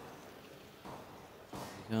cat.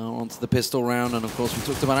 Onto the pistol round, and of course we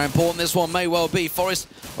talked about how important this one may well be. Forest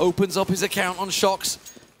opens up his account on Shox,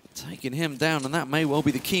 taking him down, and that may well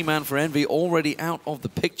be the key man for EnVy, already out of the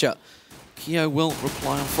picture. Keo will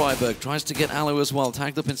reply on Freiburg, tries to get Alu as well,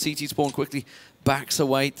 tagged up in CT spawn, quickly backs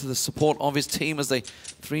away to the support of his team as they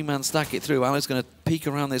three-man stack it through. Alu's going to peek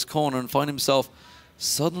around this corner and find himself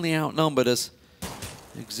suddenly outnumbered as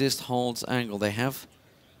Exist holds angle. They have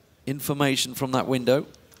information from that window.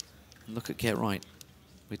 Look at Get Right.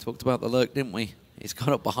 We talked about the lurk, didn't we? He's got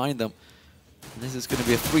up behind them. And this is going to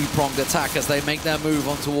be a three-pronged attack as they make their move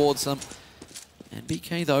on towards them.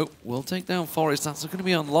 NBK, though, will take down Forest. That's going to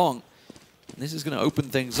be on long. And this is going to open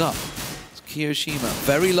things up. It's Kiyoshima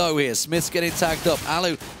very low here. Smith's getting tagged up.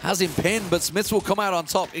 Alu has him pinned, but Smiths will come out on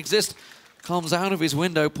top. Exist comes out of his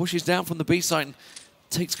window, pushes down from the B site, and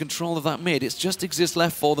takes control of that mid. It's just Exist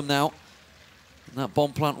left for them now. And that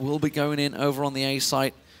bomb plant will be going in over on the A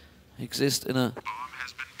site. Exist in a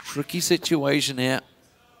tricky situation here.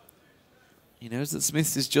 He knows that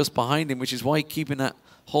Smith is just behind him, which is why he's keeping that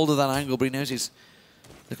hold of that angle, but he knows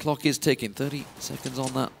the clock is ticking. 30 seconds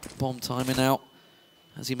on that bomb timing out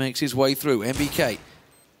as he makes his way through. NBK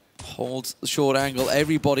holds the short angle.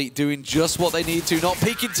 Everybody doing just what they need to, not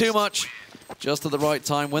peeking too much, just at the right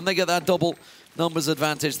time. When they get that double numbers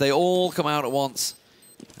advantage, they all come out at once.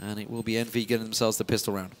 And it will be EnVy getting themselves the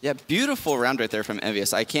pistol round. Yeah, beautiful round right there from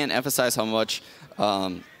EnVyUs. I can't emphasize how much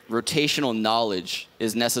rotational knowledge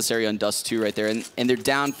is necessary on Dust2 right there. And they're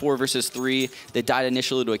down 4 versus 3. They died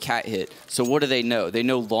initially to a cat hit. So what do they know? They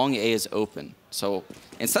know long A is open. So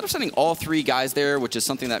instead of sending all 3 guys there, which is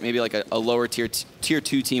something that maybe like a lower tier 2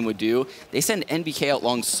 team would do, they send NBK out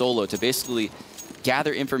long solo to basically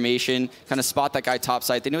gather information, kind of spot that guy top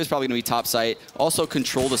site. They know he's probably going to be top site. Also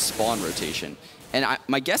control the spawn rotation. And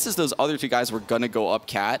my guess is those other 2 guys were going to go up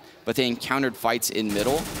cat, but they encountered fights in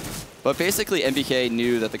middle. But basically, NBK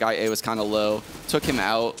knew that the guy A was kind of low, took him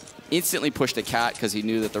out, instantly pushed a cat because he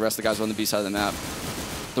knew that the rest of the guys were on the B side of the map.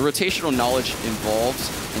 The rotational knowledge involved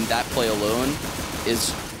in that play alone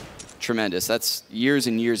is tremendous. That's years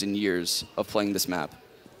and years and years of playing this map.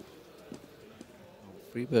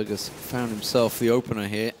 Freiburg has found himself the opener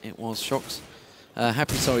here. It was Shox.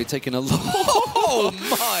 Happy, sorry, taking a look. Oh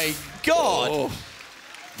my God! Oh.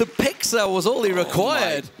 The pixel was all he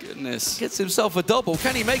required. Oh my goodness. Gets himself a double.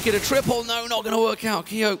 Can he make it a triple? No, not going to work out.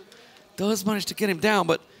 Keo does manage to get him down,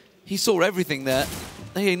 but he saw everything there.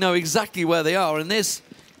 They know exactly where they are, and this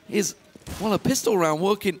is, well, a pistol round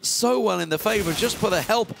working so well in the favor just for the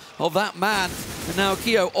help of that man. And now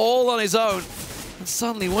Keo all on his own. and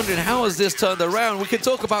suddenly wondering how has this turned around. We can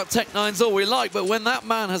talk about Tech9s all we like, but when that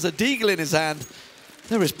man has a deagle in his hand,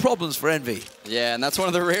 there is problems for Envy. Yeah, and that's one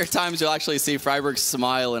of the rare times you'll actually see friberg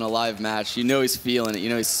smile in a live match. You know he's feeling it. You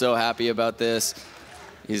know he's so happy about this.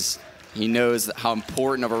 He knows how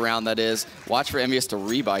important of a round that is. Watch for EnVyUs to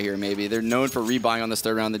rebuy here, maybe. They're known for rebuying on this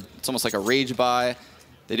third round. It's almost like a rage buy.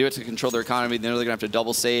 They do it to control their economy. They know they're going to have to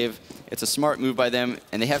double save. It's a smart move by them,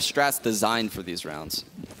 and they have strats designed for these rounds.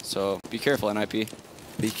 So be careful, NiP.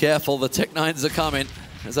 Be careful, the Tech9s are coming.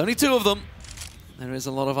 There's only 2 of them. There is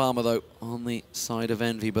a lot of armor, though, on the side of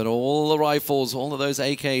Envy, but all the rifles, all of those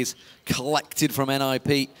AKs collected from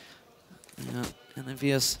NiP. Yeah, and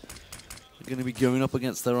EnVyUs are going to be going up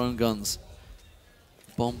against their own guns.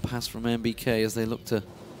 Bomb pass from MBK as they look to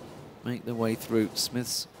make their way through.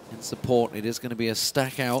 Smith's in support. It is going to be a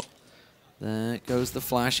stack out. There goes the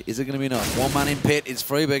flash. Is it going to be enough? One man in pit. It's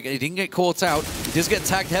friberg. He didn't get caught out. He does get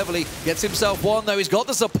tagged heavily. Gets himself one, though. He's got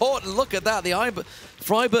the support. And look at that. The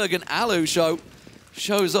friberg and Alu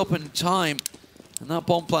shows up in time. And that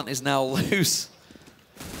bomb plant is now loose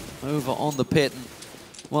over on the pit. And,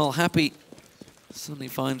 well, Happy suddenly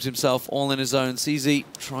finds himself all in his own. CZ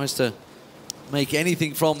tries to make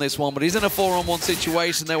anything from this one, but he's in a 4-on-1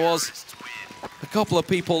 situation. There was a couple of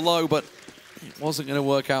people low, but it wasn't going to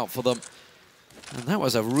work out for them. And that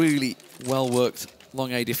was a really well-worked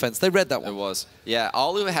long A defense. They read that one. It was. Yeah,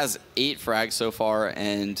 Alu has 8 frags so far,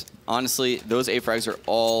 and honestly, those 8 frags are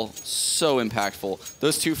all so impactful.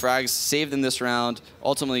 Those 2 frags saved them this round,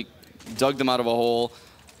 ultimately dug them out of a hole.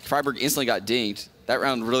 friberg instantly got dinged. That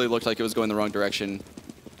round really looked like it was going the wrong direction.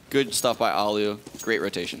 Good stuff by Alu. Great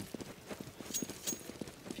rotation.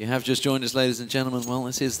 If you have just joined us, ladies and gentlemen, well,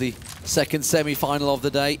 this is the second semi-final of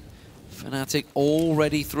the day. Fnatic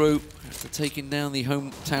already through after taking down the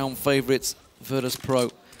hometown favourites,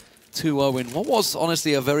 Virtus.pro, 2-0 in what was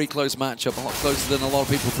honestly a very close matchup, a lot closer than a lot of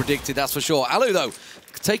people predicted, that's for sure. Alu, though,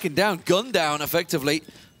 taken down, gunned down effectively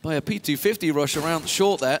by a P250 rush around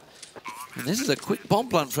short there. And this is a quick bomb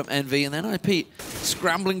plant from Envy, and then NiP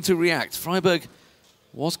scrambling to react. friberg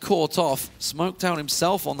was caught off, smoked out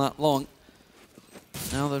himself on that long.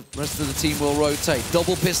 Now the rest of the team will rotate.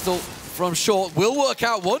 Double pistol from short will work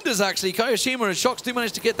out wonders, actually. Kayoshima and Shox do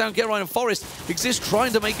manage to get down, get right, and Forest exists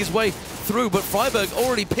trying to make his way through, but friberg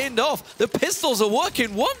already pinned off. The pistols are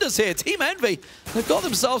working wonders here. Team Envy, they've got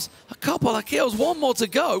themselves a couple of kills, one more to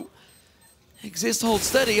go. Exist hold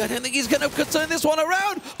steady. I don't think he's going to turn this one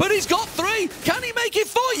around, but he's got 3. Can he make it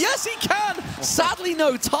 4? Yes, he can. Sadly,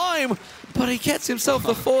 no time, but he gets himself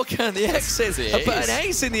the 4 can. The exit, but an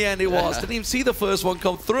ace in the end it was. Didn't even see the first one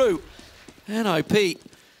come through. NiP,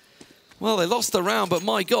 well, they lost the round, but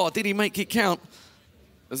my God, did he make it count?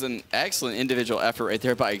 It was an excellent individual effort right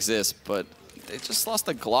there by Exist, but they just lost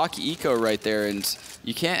the Glock eco right there, and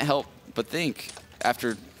you can't help but think,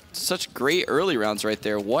 after such great early rounds right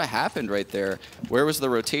there, what happened right there? Where was the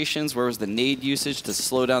rotations? Where was the nade usage to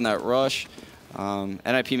slow down that rush?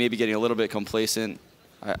 NiP maybe getting a little bit complacent.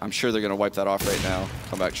 I'm sure they're going to wipe that off right now,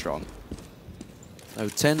 come back strong. So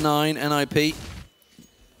 10-9 NiP.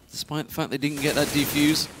 Despite the fact they didn't get that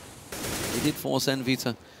defuse, they did force Envy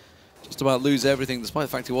to just about lose everything, despite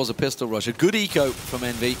the fact it was a pistol rush. A good eco from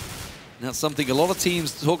Envy. And that's something a lot of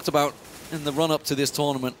teams talked about in the run-up to this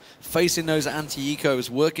tournament, facing those anti-ecos,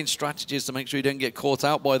 working strategies to make sure you don't get caught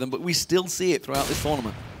out by them, but we still see it throughout this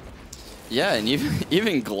tournament. Yeah, and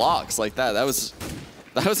even Glocks like that, that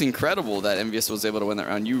was incredible that EnVyUs was able to win that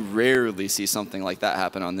round. You rarely see something like that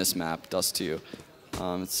happen on this map, Dust2.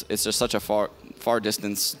 It's just such a far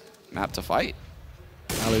distance map to fight.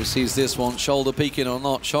 Alu sees this one, shoulder peeking or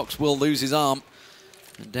not. Shox will lose his arm,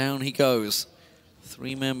 and down he goes.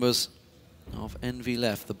 3 members of Envy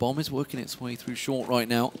left. The bomb is working its way through short right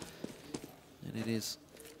now. And it is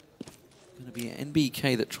going to be an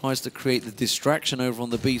NBK that tries to create the distraction over on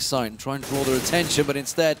the B side and try and draw their attention, but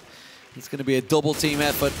instead it's going to be a double team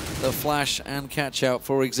effort. The flash and catch out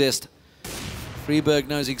for Exist. friberg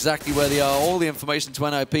knows exactly where they are. All the information to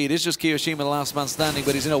NiP. It is just Kiyoshima, the last man standing,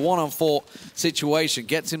 but he's in a 1-on-4 situation.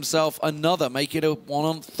 Gets himself another, make it a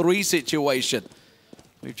 1-on-3 situation.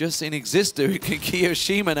 We've just seen Exist do it. Can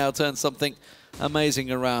Kiyoshima now turn something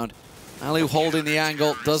amazing around? Alu holding the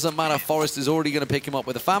angle. Doesn't matter. Forest is already going to pick him up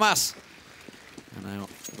with a FAMAS. And now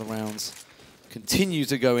the rounds continue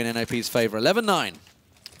to go in NiP's favor. 11-9.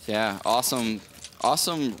 Yeah, awesome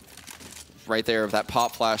right there of that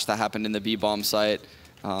pop flash that happened in the B-bomb site.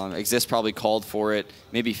 Exist probably called for it.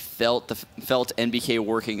 Maybe felt NBK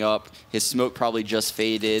working up. His smoke probably just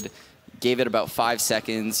faded. Gave it about 5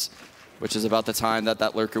 seconds, which is about the time that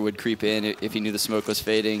that lurker would creep in if he knew the smoke was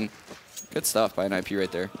fading. Good stuff by NiP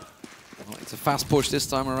right there. Well, it's a fast push this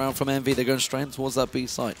time around from EnVy. They're going straight towards that B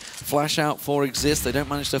site. Flash out for Exist. They don't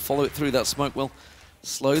manage to follow it through. That smoke will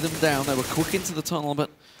slow them down. They were quick into the tunnel, but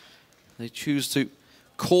they choose to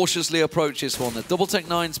cautiously approach this one. The double tech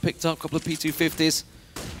 9s picked up a couple of P250s.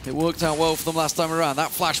 It worked out well for them last time around.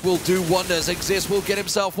 That flash will do wonders. Exist will get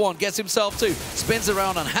himself one, gets himself two, spins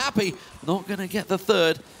around and Happy. Not going to get the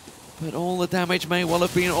third, but all the damage may well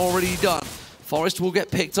have been already done. Forest will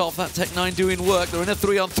get picked off. That Tech 9 doing work. They're in a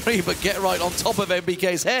 3-on-3, but get right on top of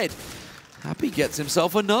MBK's head. Happy gets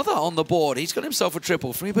himself another on the board. He's got himself a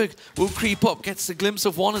triple. Freeberg will creep up, gets a glimpse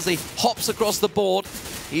of one as he hops across the board.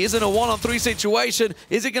 He is in a 1-on-3 situation.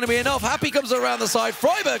 Is it going to be enough? Happy comes around the side.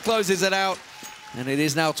 Freiberg closes it out. And it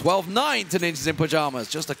is now 12-9 to Ninjas in Pajamas.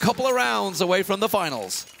 Just a couple of rounds away from the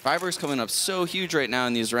finals. Freiberg's coming up so huge right now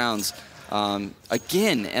in these rounds.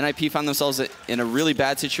 Again, NiP found themselves in a really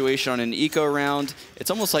bad situation on an eco round. It's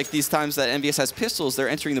almost like these times that EnVyUs has pistols, they're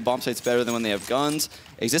entering the bomb sites better than when they have guns.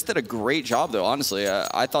 Exist did a great job, though, honestly.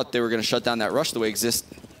 I thought they were going to shut down that rush the way Exist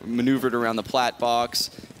maneuvered around the plat box,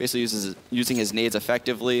 basically using his nades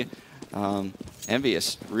effectively.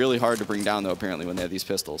 EnVyUs, really hard to bring down, though, apparently, when they have these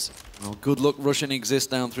pistols. Well, good luck rushing Exist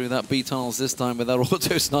down through that B tunnels this time with that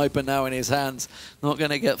auto sniper now in his hands. Not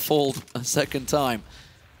going to get fooled a second time.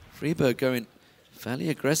 Freeberg going fairly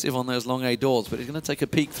aggressive on those long A doors, but he's going to take a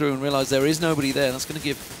peek through and realize there is nobody there. That's going to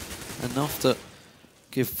give enough to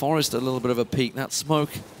give Forest a little bit of a peek. That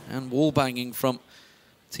smoke and wall banging from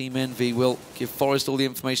Team EnVy will give Forest all the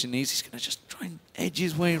information he needs. He's going to just try and edge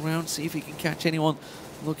his way around, see if he can catch anyone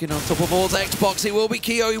looking on top of All's Xbox. It will be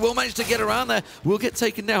Keo. He will manage to get around there. Will get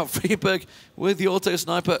taken down. Freeberg with the auto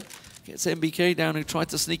sniper gets MBK down, who tried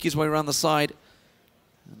to sneak his way around the side.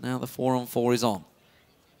 And now the 4-on-4 is on.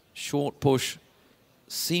 Short push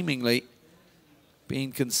seemingly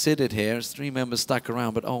being considered here as 3 members stack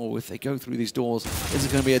around, but oh, if they go through these doors, this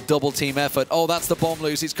is going to be a double team effort. Oh, that's the bomb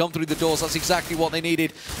loose. He's come through the doors. That's exactly what they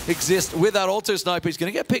needed. Exist with that auto sniper. He's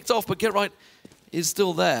going to get picked off, but Get Right is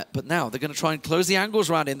still there. But now they're going to try and close the angles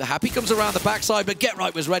around him. The Happy comes around the backside, but Get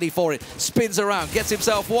Right was ready for it. Spins around, gets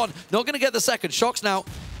himself one. Not going to get the second. Shocks now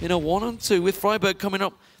in a 1-on-2 with Freiberg coming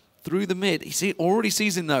up through the mid. He already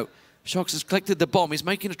sees him, though. Shocks has collected the bomb. He's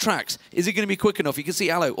making the tracks. Is he going to be quick enough? You can see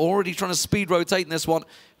Allo already trying to speed rotate in this one.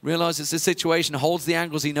 Realizes the situation, holds the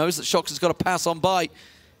angles. He knows that Shocks has got to pass on by.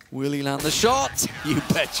 Will he land the shot? You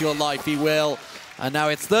bet your life he will. And now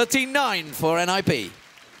it's 13-9 for NiP.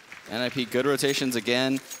 NiP, good rotations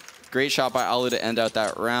again. Great shot by Allo to end out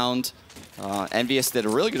that round. EnVyUs did a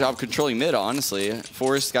really good job controlling mid, honestly.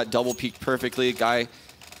 Forrest got double peeked perfectly.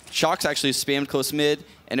 Shocks actually spammed close mid,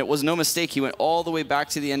 and it was no mistake. He went all the way back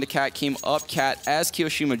to the end of Cat, came up Cat as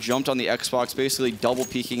Kiyoshima jumped on the Xbox, basically double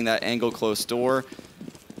peeking that angle close door.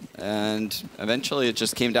 And eventually it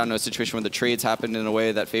just came down to a situation where the trades happened in a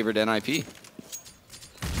way that favored NiP.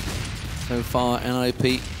 So far,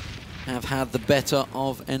 NiP have had the better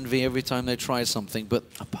of EnVy every time they try something, but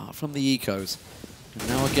apart from the ecos. And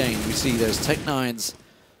now again, we see those Tech 9s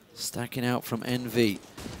stacking out from EnVy.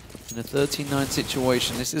 In a 13-9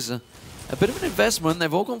 situation, this is a bit of an investment.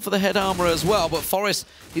 They've all gone for the head armor as well, but Forrest,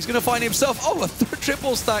 he's going to find himself, oh, a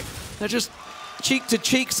triple stack. They're just cheek to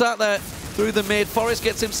cheek sat there through the mid. Forrest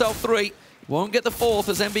gets himself 3. Won't get the 4th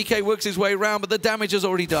as MBK works his way around, but the damage is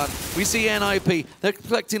already done. We see NiP, they're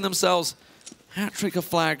collecting themselves hat-trick of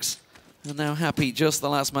flags, and now Happy, just the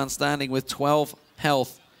last man standing with 12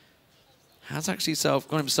 health. Has actually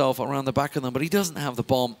got himself around the back of them, but he doesn't have the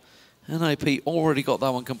bomb. NiP already got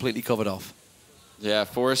that one completely covered off. Yeah,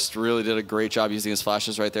 Forrest really did a great job using his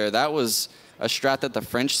flashes right there. That was a strat that the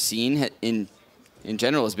French scene in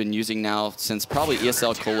general has been using now since probably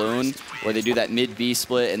ESL Cologne, where they do that mid-B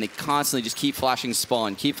split and they constantly just keep flashing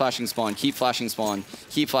spawn, keep flashing spawn, keep flashing spawn,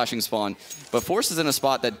 keep flashing spawn. But Forrest is in a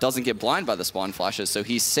spot that doesn't get blind by the spawn flashes, so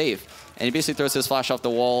he's safe. And he basically throws his flash off the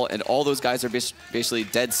wall, and all those guys are basically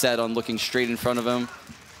dead set on looking straight in front of him.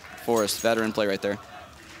 Forrest, veteran play right there.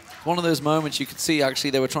 One of those moments you could see,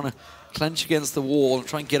 actually, they were trying to clench against the wall and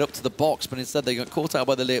try and get up to the box, but instead they got caught out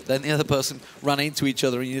by the lip. Then the other person ran into each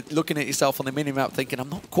other, and you're looking at yourself on the mini-map thinking, I'm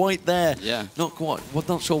not quite there. Yeah. Not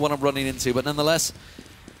sure what I'm running into, but nonetheless,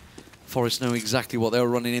 Forrest know exactly what they were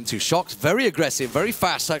running into. Shocked, very aggressive, very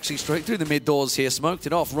fast, actually, straight through the mid doors here. Smoked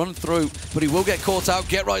it off, run through, but he will get caught out.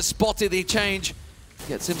 Get Right spotted the change.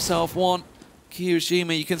 Gets himself one.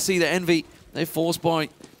 Kiyoshima, you can see the EnVy, they force by.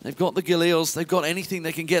 They've got the Galils. They've got anything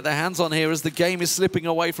they can get their hands on here as the game is slipping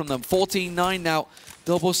away from them. 14-9 now.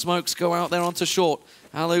 Double smokes go out there onto short.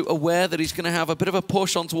 Allo aware that he's going to have a bit of a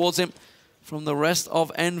push on towards him from the rest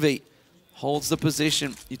of EnVy. Holds the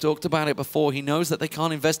position. You talked about it before. He knows that they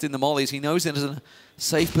can't invest in the mollies. He knows it is in a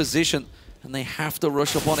safe position and they have to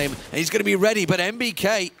rush up on him. And he's going to be ready, but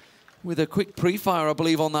MBK with a quick pre-fire, I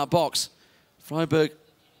believe, on that box. Freiburg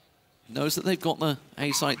knows that they've got the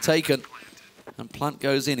A site taken, and Plant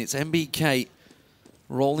goes in. It's MBK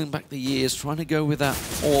rolling back the years, trying to go with that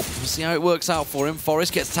AWP. We'll see how it works out for him.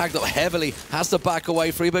 Forrest gets tagged up heavily, has to back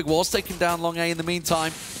away. Freiburg was taking down Long A in the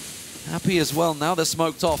meantime. Happy as well, now they're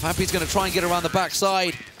smoked off. Happy's going to try and get around the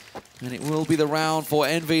backside, and it will be the round for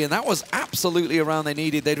Envy, and that was absolutely a round they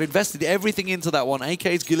needed. They'd invested everything into that one.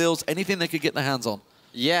 AKs, Galils, anything they could get their hands on.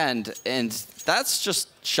 Yeah, and that's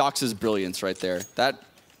just Shox' brilliance right there.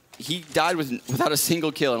 He died without a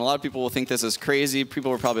single kill, and a lot of people will think this is crazy.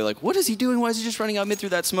 People were probably like, what is he doing? Why is he just running out mid through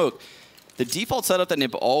that smoke? The default setup that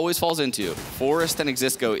NiP always falls into, Forrest and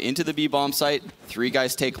Exist go into the B bomb site, 3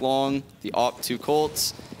 guys take long, the AWP 2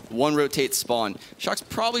 Colts, 1 rotates spawn. Shox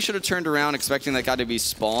probably should have turned around expecting that guy to be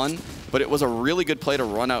spawn, but it was a really good play to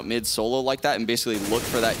run out mid solo like that and basically look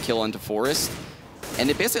for that kill onto Forrest. And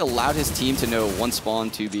it basically allowed his team to know 1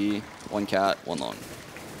 spawn, 2 B, 1 cat, 1 long.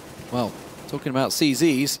 Well, talking about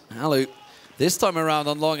CZs, Halu, this time around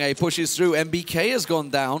on Long A pushes through. MBK has gone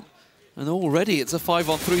down, and already it's a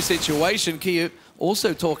 5-on-3 situation. Kiyu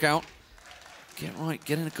also talk out. Get right,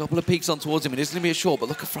 getting a couple of peeks on towards him. It is going to be a short, but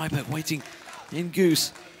look at Freiburg waiting in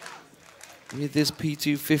Goose with this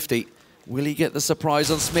P250. Will he get the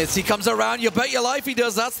surprise on Smiths? He comes around, you bet your life he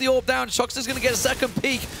does. That's the AWP down. Shox is going to get a second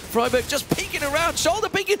peek. Freiburg just peeking around, shoulder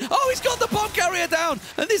peeking. Oh, he's got the bomb carrier down.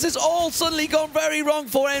 And this has all suddenly gone very wrong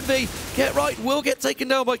for Envy. Get right, will get taken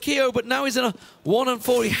down by Keo, but now he's in a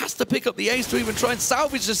 1-on-4. He has to pick up the ace to even try and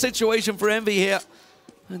salvage the situation for Envy here.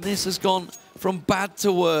 And this has gone from bad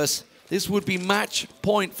to worse. This would be match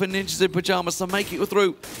point for Ninjas in Pyjamas to make it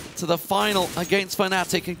through to the final against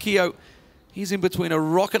Fnatic. And Keo, he's in between a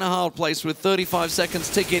rock and a hard place with 35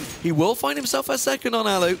 seconds ticking. He will find himself a second on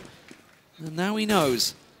Alu. And now he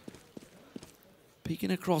knows.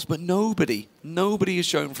 Peeking across, but nobody is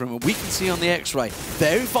shown from him. We can see on the X-ray.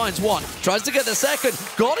 There he finds 1. Tries to get the second.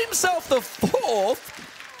 Got himself the 4th.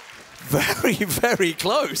 Very, very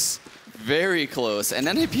close. Very close. And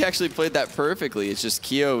NiP actually played that perfectly. It's just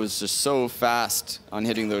Keo was just so fast on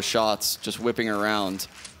hitting those shots, just whipping around.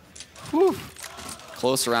 Whew.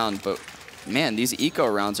 Close round, but man, these eco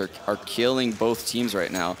rounds are killing both teams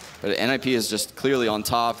right now. But NiP is just clearly on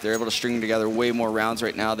top. They're able to string together way more rounds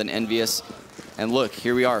right now than EnVyUs. And look,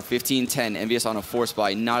 here we are, 15-10. EnVyUs on a force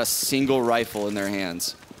buy, not a single rifle in their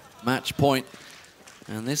hands. Match point.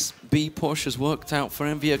 And this B push has worked out for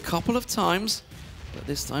Envy a couple of times. But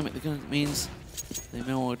this time it means they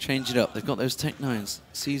may want to change it up. They've got those Tech 9s,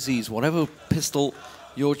 CZs, whatever pistol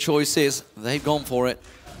your choice is, they've gone for it.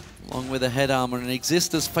 Along with the head armor, and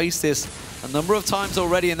Exist has faced this a number of times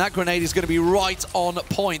already, and that grenade is going to be right on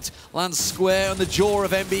point. Lands square on the jaw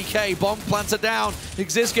of MBK. Bomb planter down.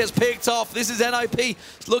 Exist gets picked off. This is NiP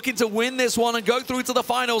looking to win this one and go through to the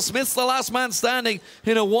final. Smith's the last man standing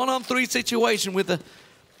in a 1-on-3 situation with the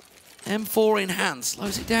M4 in hand.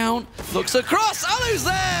 Slows it down, looks across. Alu's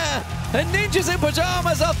there! And Ninjas in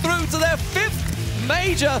Pyjamas are through to their 5th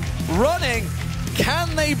major running.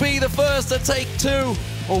 Can they be the first to take 2?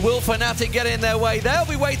 Or will Fnatic get in their way? They'll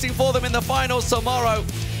be waiting for them in the finals tomorrow.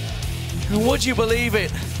 And would you believe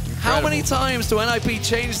it? Incredible. How many times do NiP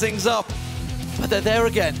change things up? But they're there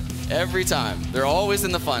again. Every time. They're always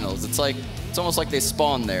in the finals. It's almost like they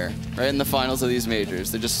spawn there, right in the finals of these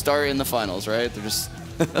majors. They just start in the finals, right? They're just...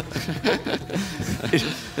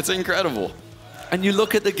 It's incredible. And you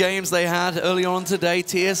look at the games they had earlier on today,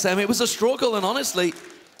 TSM, it was a struggle, and honestly,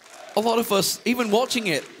 a lot of us, even watching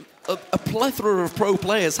it, a plethora of pro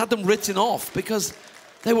players had them written off because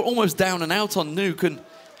they were almost down and out on Nuke. And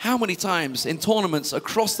how many times in tournaments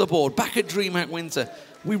across the board, back at DreamHack Winter,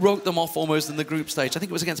 we wrote them off almost in the group stage. I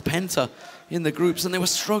think it was against Penta in the groups, and they were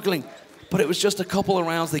struggling. But it was just a couple of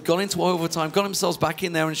rounds. They got into overtime, got themselves back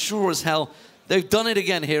in there, and sure as hell, they've done it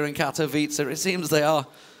again here in Katowice. It seems they are.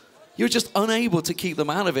 You're just unable to keep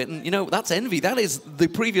them out of it. And, you know, that's Envy. That is the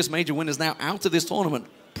previous major winners now out of this tournament.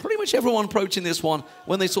 Pretty much everyone approaching this one,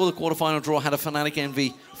 when they saw the quarterfinal draw, had a Fnatic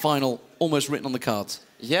Envy final almost written on the cards.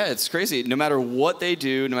 Yeah, it's crazy. No matter what they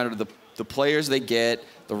do, no matter the players they get,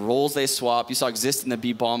 the roles they swap. You saw Exist in the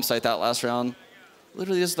B bomb site that last round.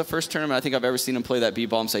 Literally, this is the first tournament I think I've ever seen him play that B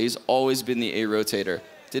bomb site. He's always been the A rotator.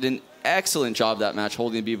 Did an excellent job that match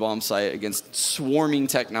holding the B bomb site against swarming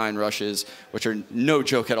Tech 9 rushes, which are no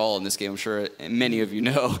joke at all in this game. I'm sure many of you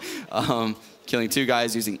know. Killing 2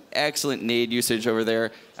 guys, using excellent nade usage over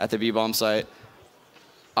there at the B bomb site.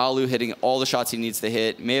 Alu hitting all the shots he needs to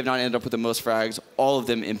hit. May have not ended up with the most frags. All of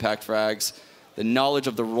them impact frags. The knowledge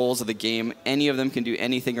of the roles of the game. Any of them can do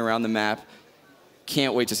anything around the map.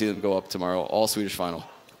 Can't wait to see them go up tomorrow. All Swedish final.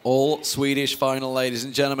 All Swedish final, ladies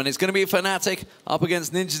and gentlemen. It's going to be Fnatic up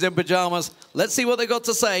against Ninjas in Pyjamas. Let's see what they got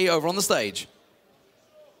to say over on the stage.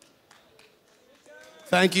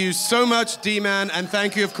 Thank you so much, D-Man, and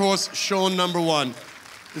thank you, of course, Sean #1.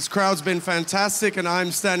 This crowd's been fantastic, and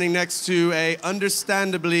I'm standing next to a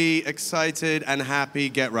understandably excited and happy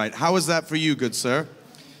Get Right. How was that for you, good sir?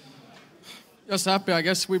 Just happy. I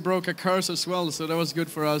guess we broke a curse as well, so that was good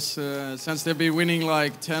for us. Since they've been winning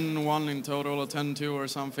like 10-1 in total or 10-2 or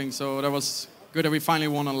something, so that was good that we finally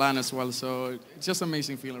won on LAN as well. So it's just an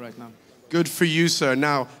amazing feeling right now. Good for you, sir.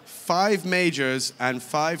 Now, 5 majors and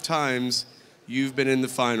 5 times you've been in the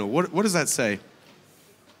final. What does that say?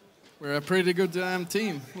 We're a pretty good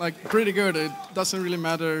team. Like, pretty good. It doesn't really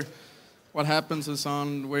matter what happens and so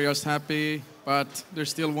on. We're just happy, but there's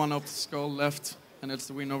still one obstacle left, and it's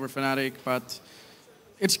the win over Fnatic. But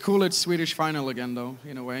it's cool it's Swedish final again, though,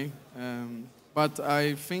 in a way. But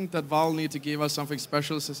I think that Val need to give us something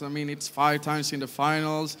special, since, I mean, it's 5 times in the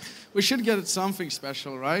finals. We should get something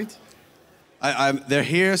special, right? They're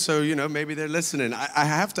here, so, you know, maybe they're listening. I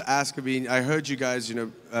have to ask, I mean, I heard you guys, you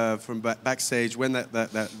know, from backstage when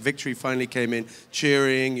that victory finally came in,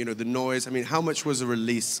 cheering, you know, the noise. I mean, how much was a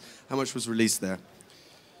release? How much was released there?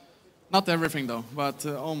 Not everything, though, but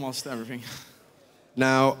almost everything.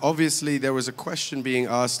 Now, obviously, there was a question being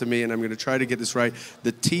asked to me, and I'm going to try to get this right.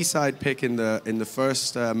 The T-side pick in the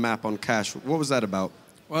first map on Cash, what was that about?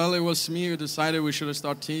 Well, it was me who decided we should have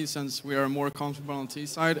started T, since we are more comfortable on T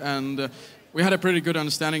side, and we had a pretty good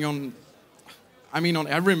understanding on, I mean, on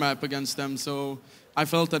every map against them. So I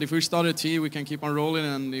felt that if we started T, we can keep on rolling,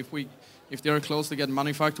 and if they are close to get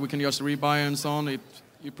money fact, we can just rebuy and so on.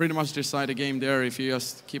 You pretty much decide a game there if you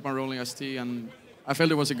just keep on rolling as T, and I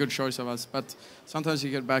felt it was a good choice of us. But sometimes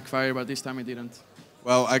you get backfire, but this time it didn't.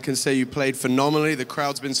 Well, I can say you played phenomenally. The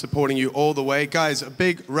crowd's been supporting you all the way. Guys, a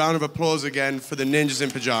big round of applause again for the Ninjas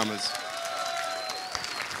in Pyjamas.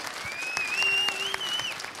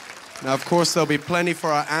 Now, of course, there'll be plenty for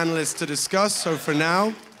our analysts to discuss, so for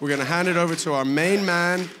now, we're going to hand it over to our main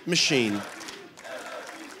man, Machine.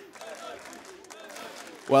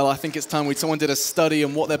 Well, I think it's time someone did a study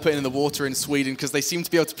on what they're putting in the water in Sweden, because they seem to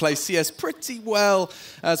be able to play CS pretty well,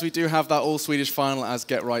 as we do have that all-Swedish final, as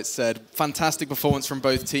Get Right said. Fantastic performance from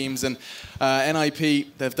both teams, and NiP,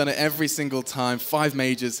 they've done it every single time, 5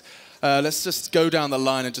 majors. Let's just go down the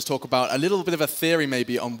line and just talk about a little bit of a theory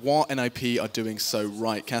maybe on what NiP are doing so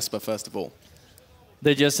right. Casper, first of all.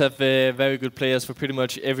 They just have very good players for pretty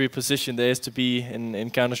much every position there is to be in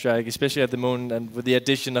Counter-Strike, especially at the moment, and with the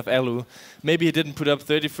addition of Alu. Maybe he didn't put up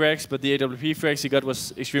 30 frags, but the AWP frags he got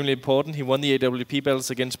was extremely important. He won the AWP battles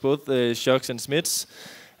against both Shocks and Smiths.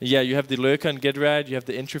 Yeah, you have the Lurker and Get Right, you have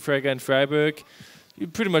the entry fragger and Freiburg. You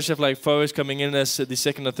pretty much have like Forrest coming in as the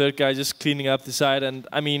second or third guy, just cleaning up the side. And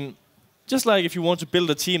I mean, just like if you want to build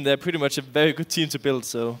a team, they're pretty much a very good team to build.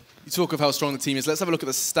 So you talk of how strong the team is. Let's have a look at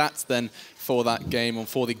the stats then for that game, or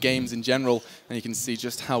for the games in general, and you can see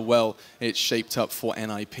just how well it's shaped up for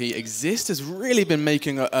NiP. Exist has really been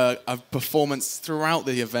making a performance throughout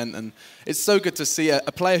the event, and it's so good to see a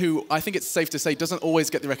player who, I think it's safe to say, doesn't always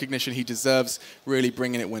get the recognition he deserves, really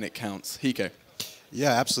bringing it when it counts. Hiko.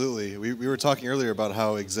 Yeah, absolutely. We were talking earlier about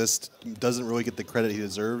how Exist doesn't really get the credit he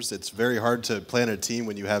deserves. It's very hard to plan a team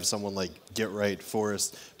when you have someone like Get Right,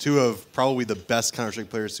 Forrest, 2 of probably the best Counter-Strike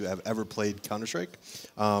players who have ever played Counter-Strike.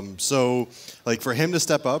 So, like, for him to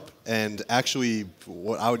step up and actually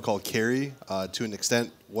what I would call carry to an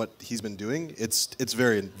extent what he's been doing, it's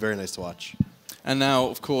very, very nice to watch. And now,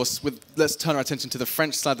 of course, let's turn our attention to the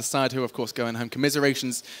French side, who, of course, going home.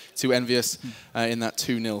 Commiserations to EnVyUs in that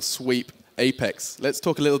 2-0 sweep. Apex. Let's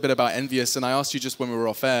talk a little bit about EnVyUs, and I asked you just when we were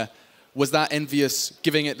off air, was that EnVyUs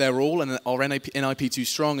giving it their all, and are NiP too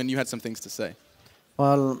strong? And you had some things to say.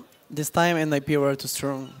 Well, this time NiP were too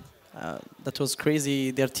strong. That was crazy.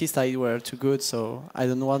 Their T side were too good, so I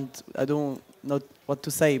don't know what to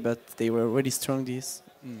say, but they were really strong.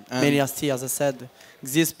 Mainly as T, as I said,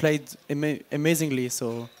 Exist played amazingly.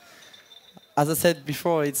 So, as I said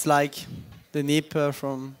before, it's like the NiP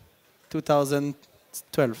from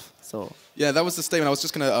 2012. So yeah, that was the statement. I was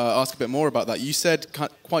just going to ask a bit more about that. You said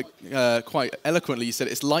quite eloquently, you said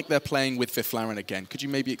it's like they're playing with Fiflaren again. Could you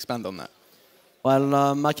maybe expand on that? Well,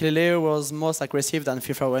 Makelele was most aggressive than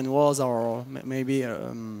Fiflaren was, or maybe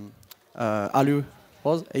Alu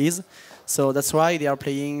is. So that's why they are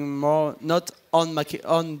playing more, not on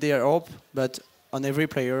their AWP, but on every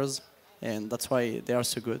players, and that's why they are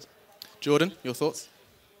so good. Jordan, your thoughts?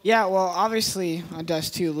 Yeah, well, obviously on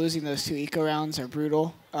Dust2, losing those 2 eco rounds are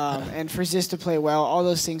brutal. And for Ziz to play well, all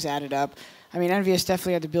those things added up. I mean, EnVyUs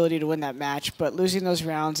definitely had the ability to win that match, but losing those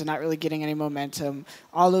rounds and not really getting any momentum,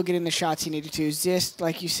 although getting the shots he needed to, Zist,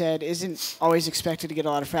 like you said, isn't always expected to get a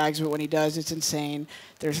lot of frags, but when he does, it's insane.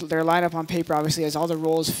 Their lineup on paper obviously has all the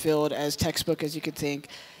roles filled, as textbook as you could think.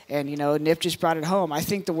 And, you know, NiP just brought it home. I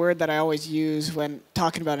think the word that I always use when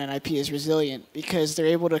talking about NiP is resilient, because they're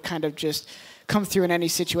able to kind of just come through in any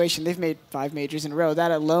situation. They've made 5 majors in a row.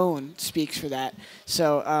 That alone speaks for that.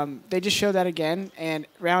 So they just showed that again, and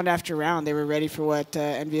round after round, they were ready for what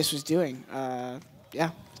EnVyUs was doing.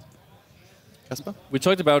 Yeah. Kasper? We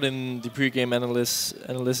talked about in the pre-game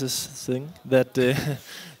analysis thing that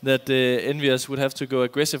that EnVyUs would have to go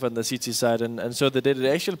aggressive on the CT side, and so they did. It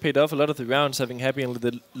actually paid off a lot of the rounds, having Happy in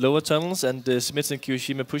the lower tunnels and Smits and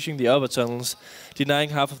Kiyoshima pushing the upper tunnels,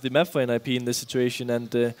 denying half of the map for NiP in this situation.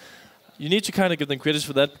 And you need to kind of give them credit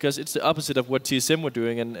for that, because it's the opposite of what TSM were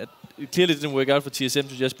doing, and it clearly didn't work out for TSM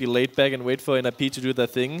to just be laid back and wait for NiP to do their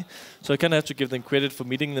thing. So I kind of have to give them credit for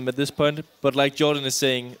meeting them at this point. But like Jordan is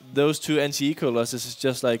saying, those 2 anti-eco losses is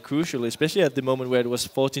just like crucial, especially at the moment where it was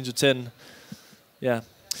 14-10. Yeah,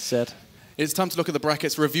 sad. It's time to look at the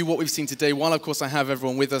brackets, review what we've seen today. While, of course, I have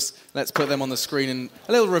everyone with us, let's put them on the screen and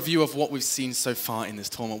a little review of what we've seen so far in this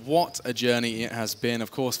tournament. What a journey it has been. Of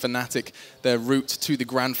course, Fnatic, their route to the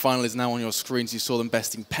grand final is now on your screens. You saw them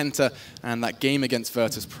besting Penta and that game against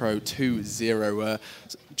Virtus Pro 2-0.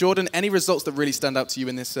 Jordan, any results that really stand out to you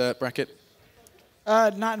in this bracket?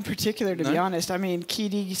 Not in particular, to be honest. I mean,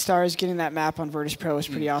 KD Stars getting that map on Virtus Pro was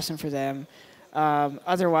pretty awesome for them.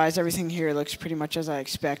 Otherwise, everything here looks pretty much as I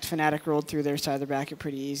expect. Fnatic rolled through their side of the bracket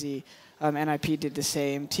pretty easy. NiP did the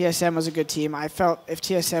same. TSM was a good team. I felt if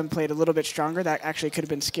TSM played a little bit stronger, that actually could have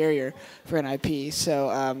been scarier for NiP.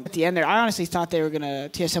 So at the end there, I honestly thought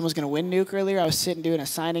TSM was gonna win Nuke earlier. I was sitting doing a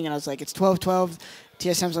signing, and I was like, it's 12-12.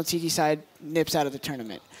 TSM's on CT side, NiP's out of the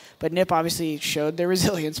tournament. But NiP obviously showed their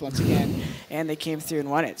resilience once again, and they came through and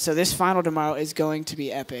won it. So this final tomorrow is going to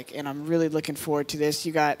be epic, and I'm really looking forward to this.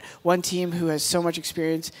 You got one team who has so much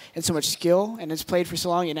experience and so much skill and has played for so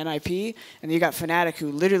long in NiP, and you got Fnatic,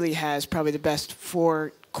 who literally has probably the best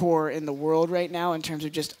 4 core in the world right now in terms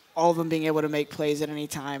of just all of them being able to make plays at any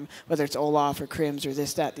time, whether it's Olaf or Crims or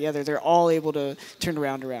this, that, the other. They're all able to turn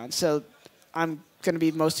around. So I'm going to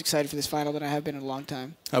be most excited for this final than I have been in a long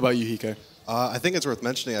time. How about you, Hiko? I think it's worth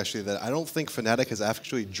mentioning, actually, that I don't think Fnatic has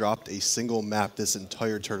actually dropped a single map this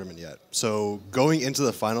entire tournament yet. So going into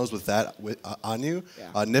the finals with that on you,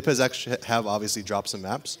 NiP has actually obviously dropped some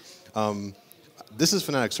maps. This is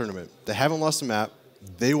Fnatic's tournament. They haven't lost a map.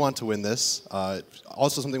 They want to win this.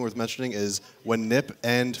 Also, something worth mentioning is when NiP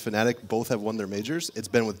and Fnatic both have won their majors, it's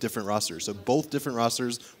been with different rosters. So both different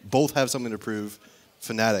rosters, both have something to prove.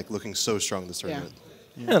 Fnatic looking so strong this tournament.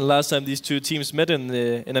 Yeah, and last time these 2 teams met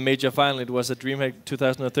in a major final, it was at DreamHack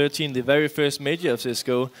 2013, the very first major of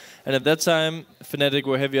CSGO. And at that time, Fnatic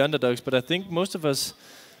were heavy underdogs, but I think most of us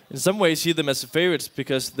in some ways see them as the favorites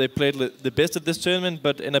because they played the best at this tournament,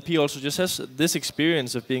 but NiP also just has this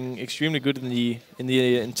experience of being extremely good in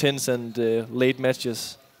the intense and late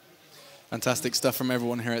matches. Fantastic stuff from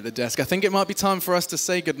everyone here at the desk. I think it might be time for us to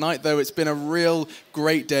say goodnight, though. It's been a real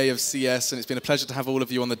great day of CS, and it's been a pleasure to have all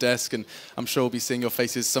of you on the desk, and I'm sure we'll be seeing your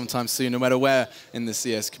faces sometime soon, no matter where in the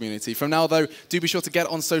CS community. From now, though, do be sure to get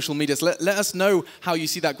on social media. So let us know how you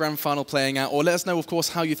see that grand final playing out, or let us know, of course,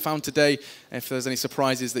 how you found today, if there's any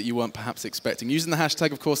surprises that you weren't perhaps expecting. Using the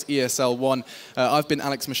hashtag, of course, ESL1. I've been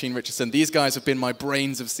Alex Machine Richardson. These guys have been my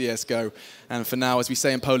brains of CSGO. And for now, as we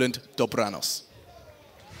say in Poland, dobranoc.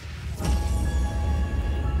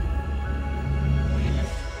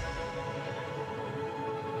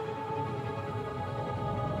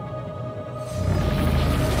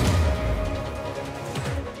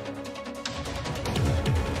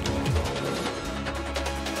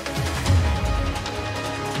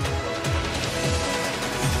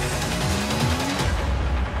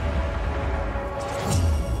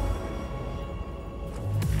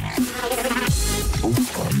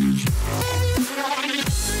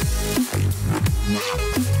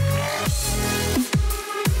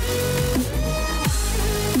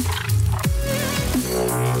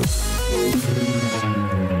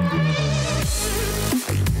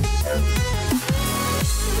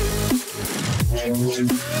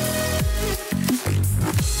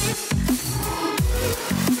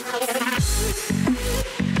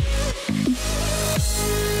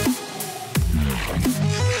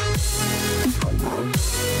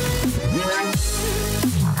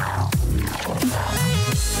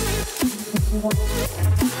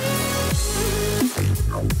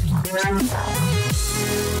 Wow.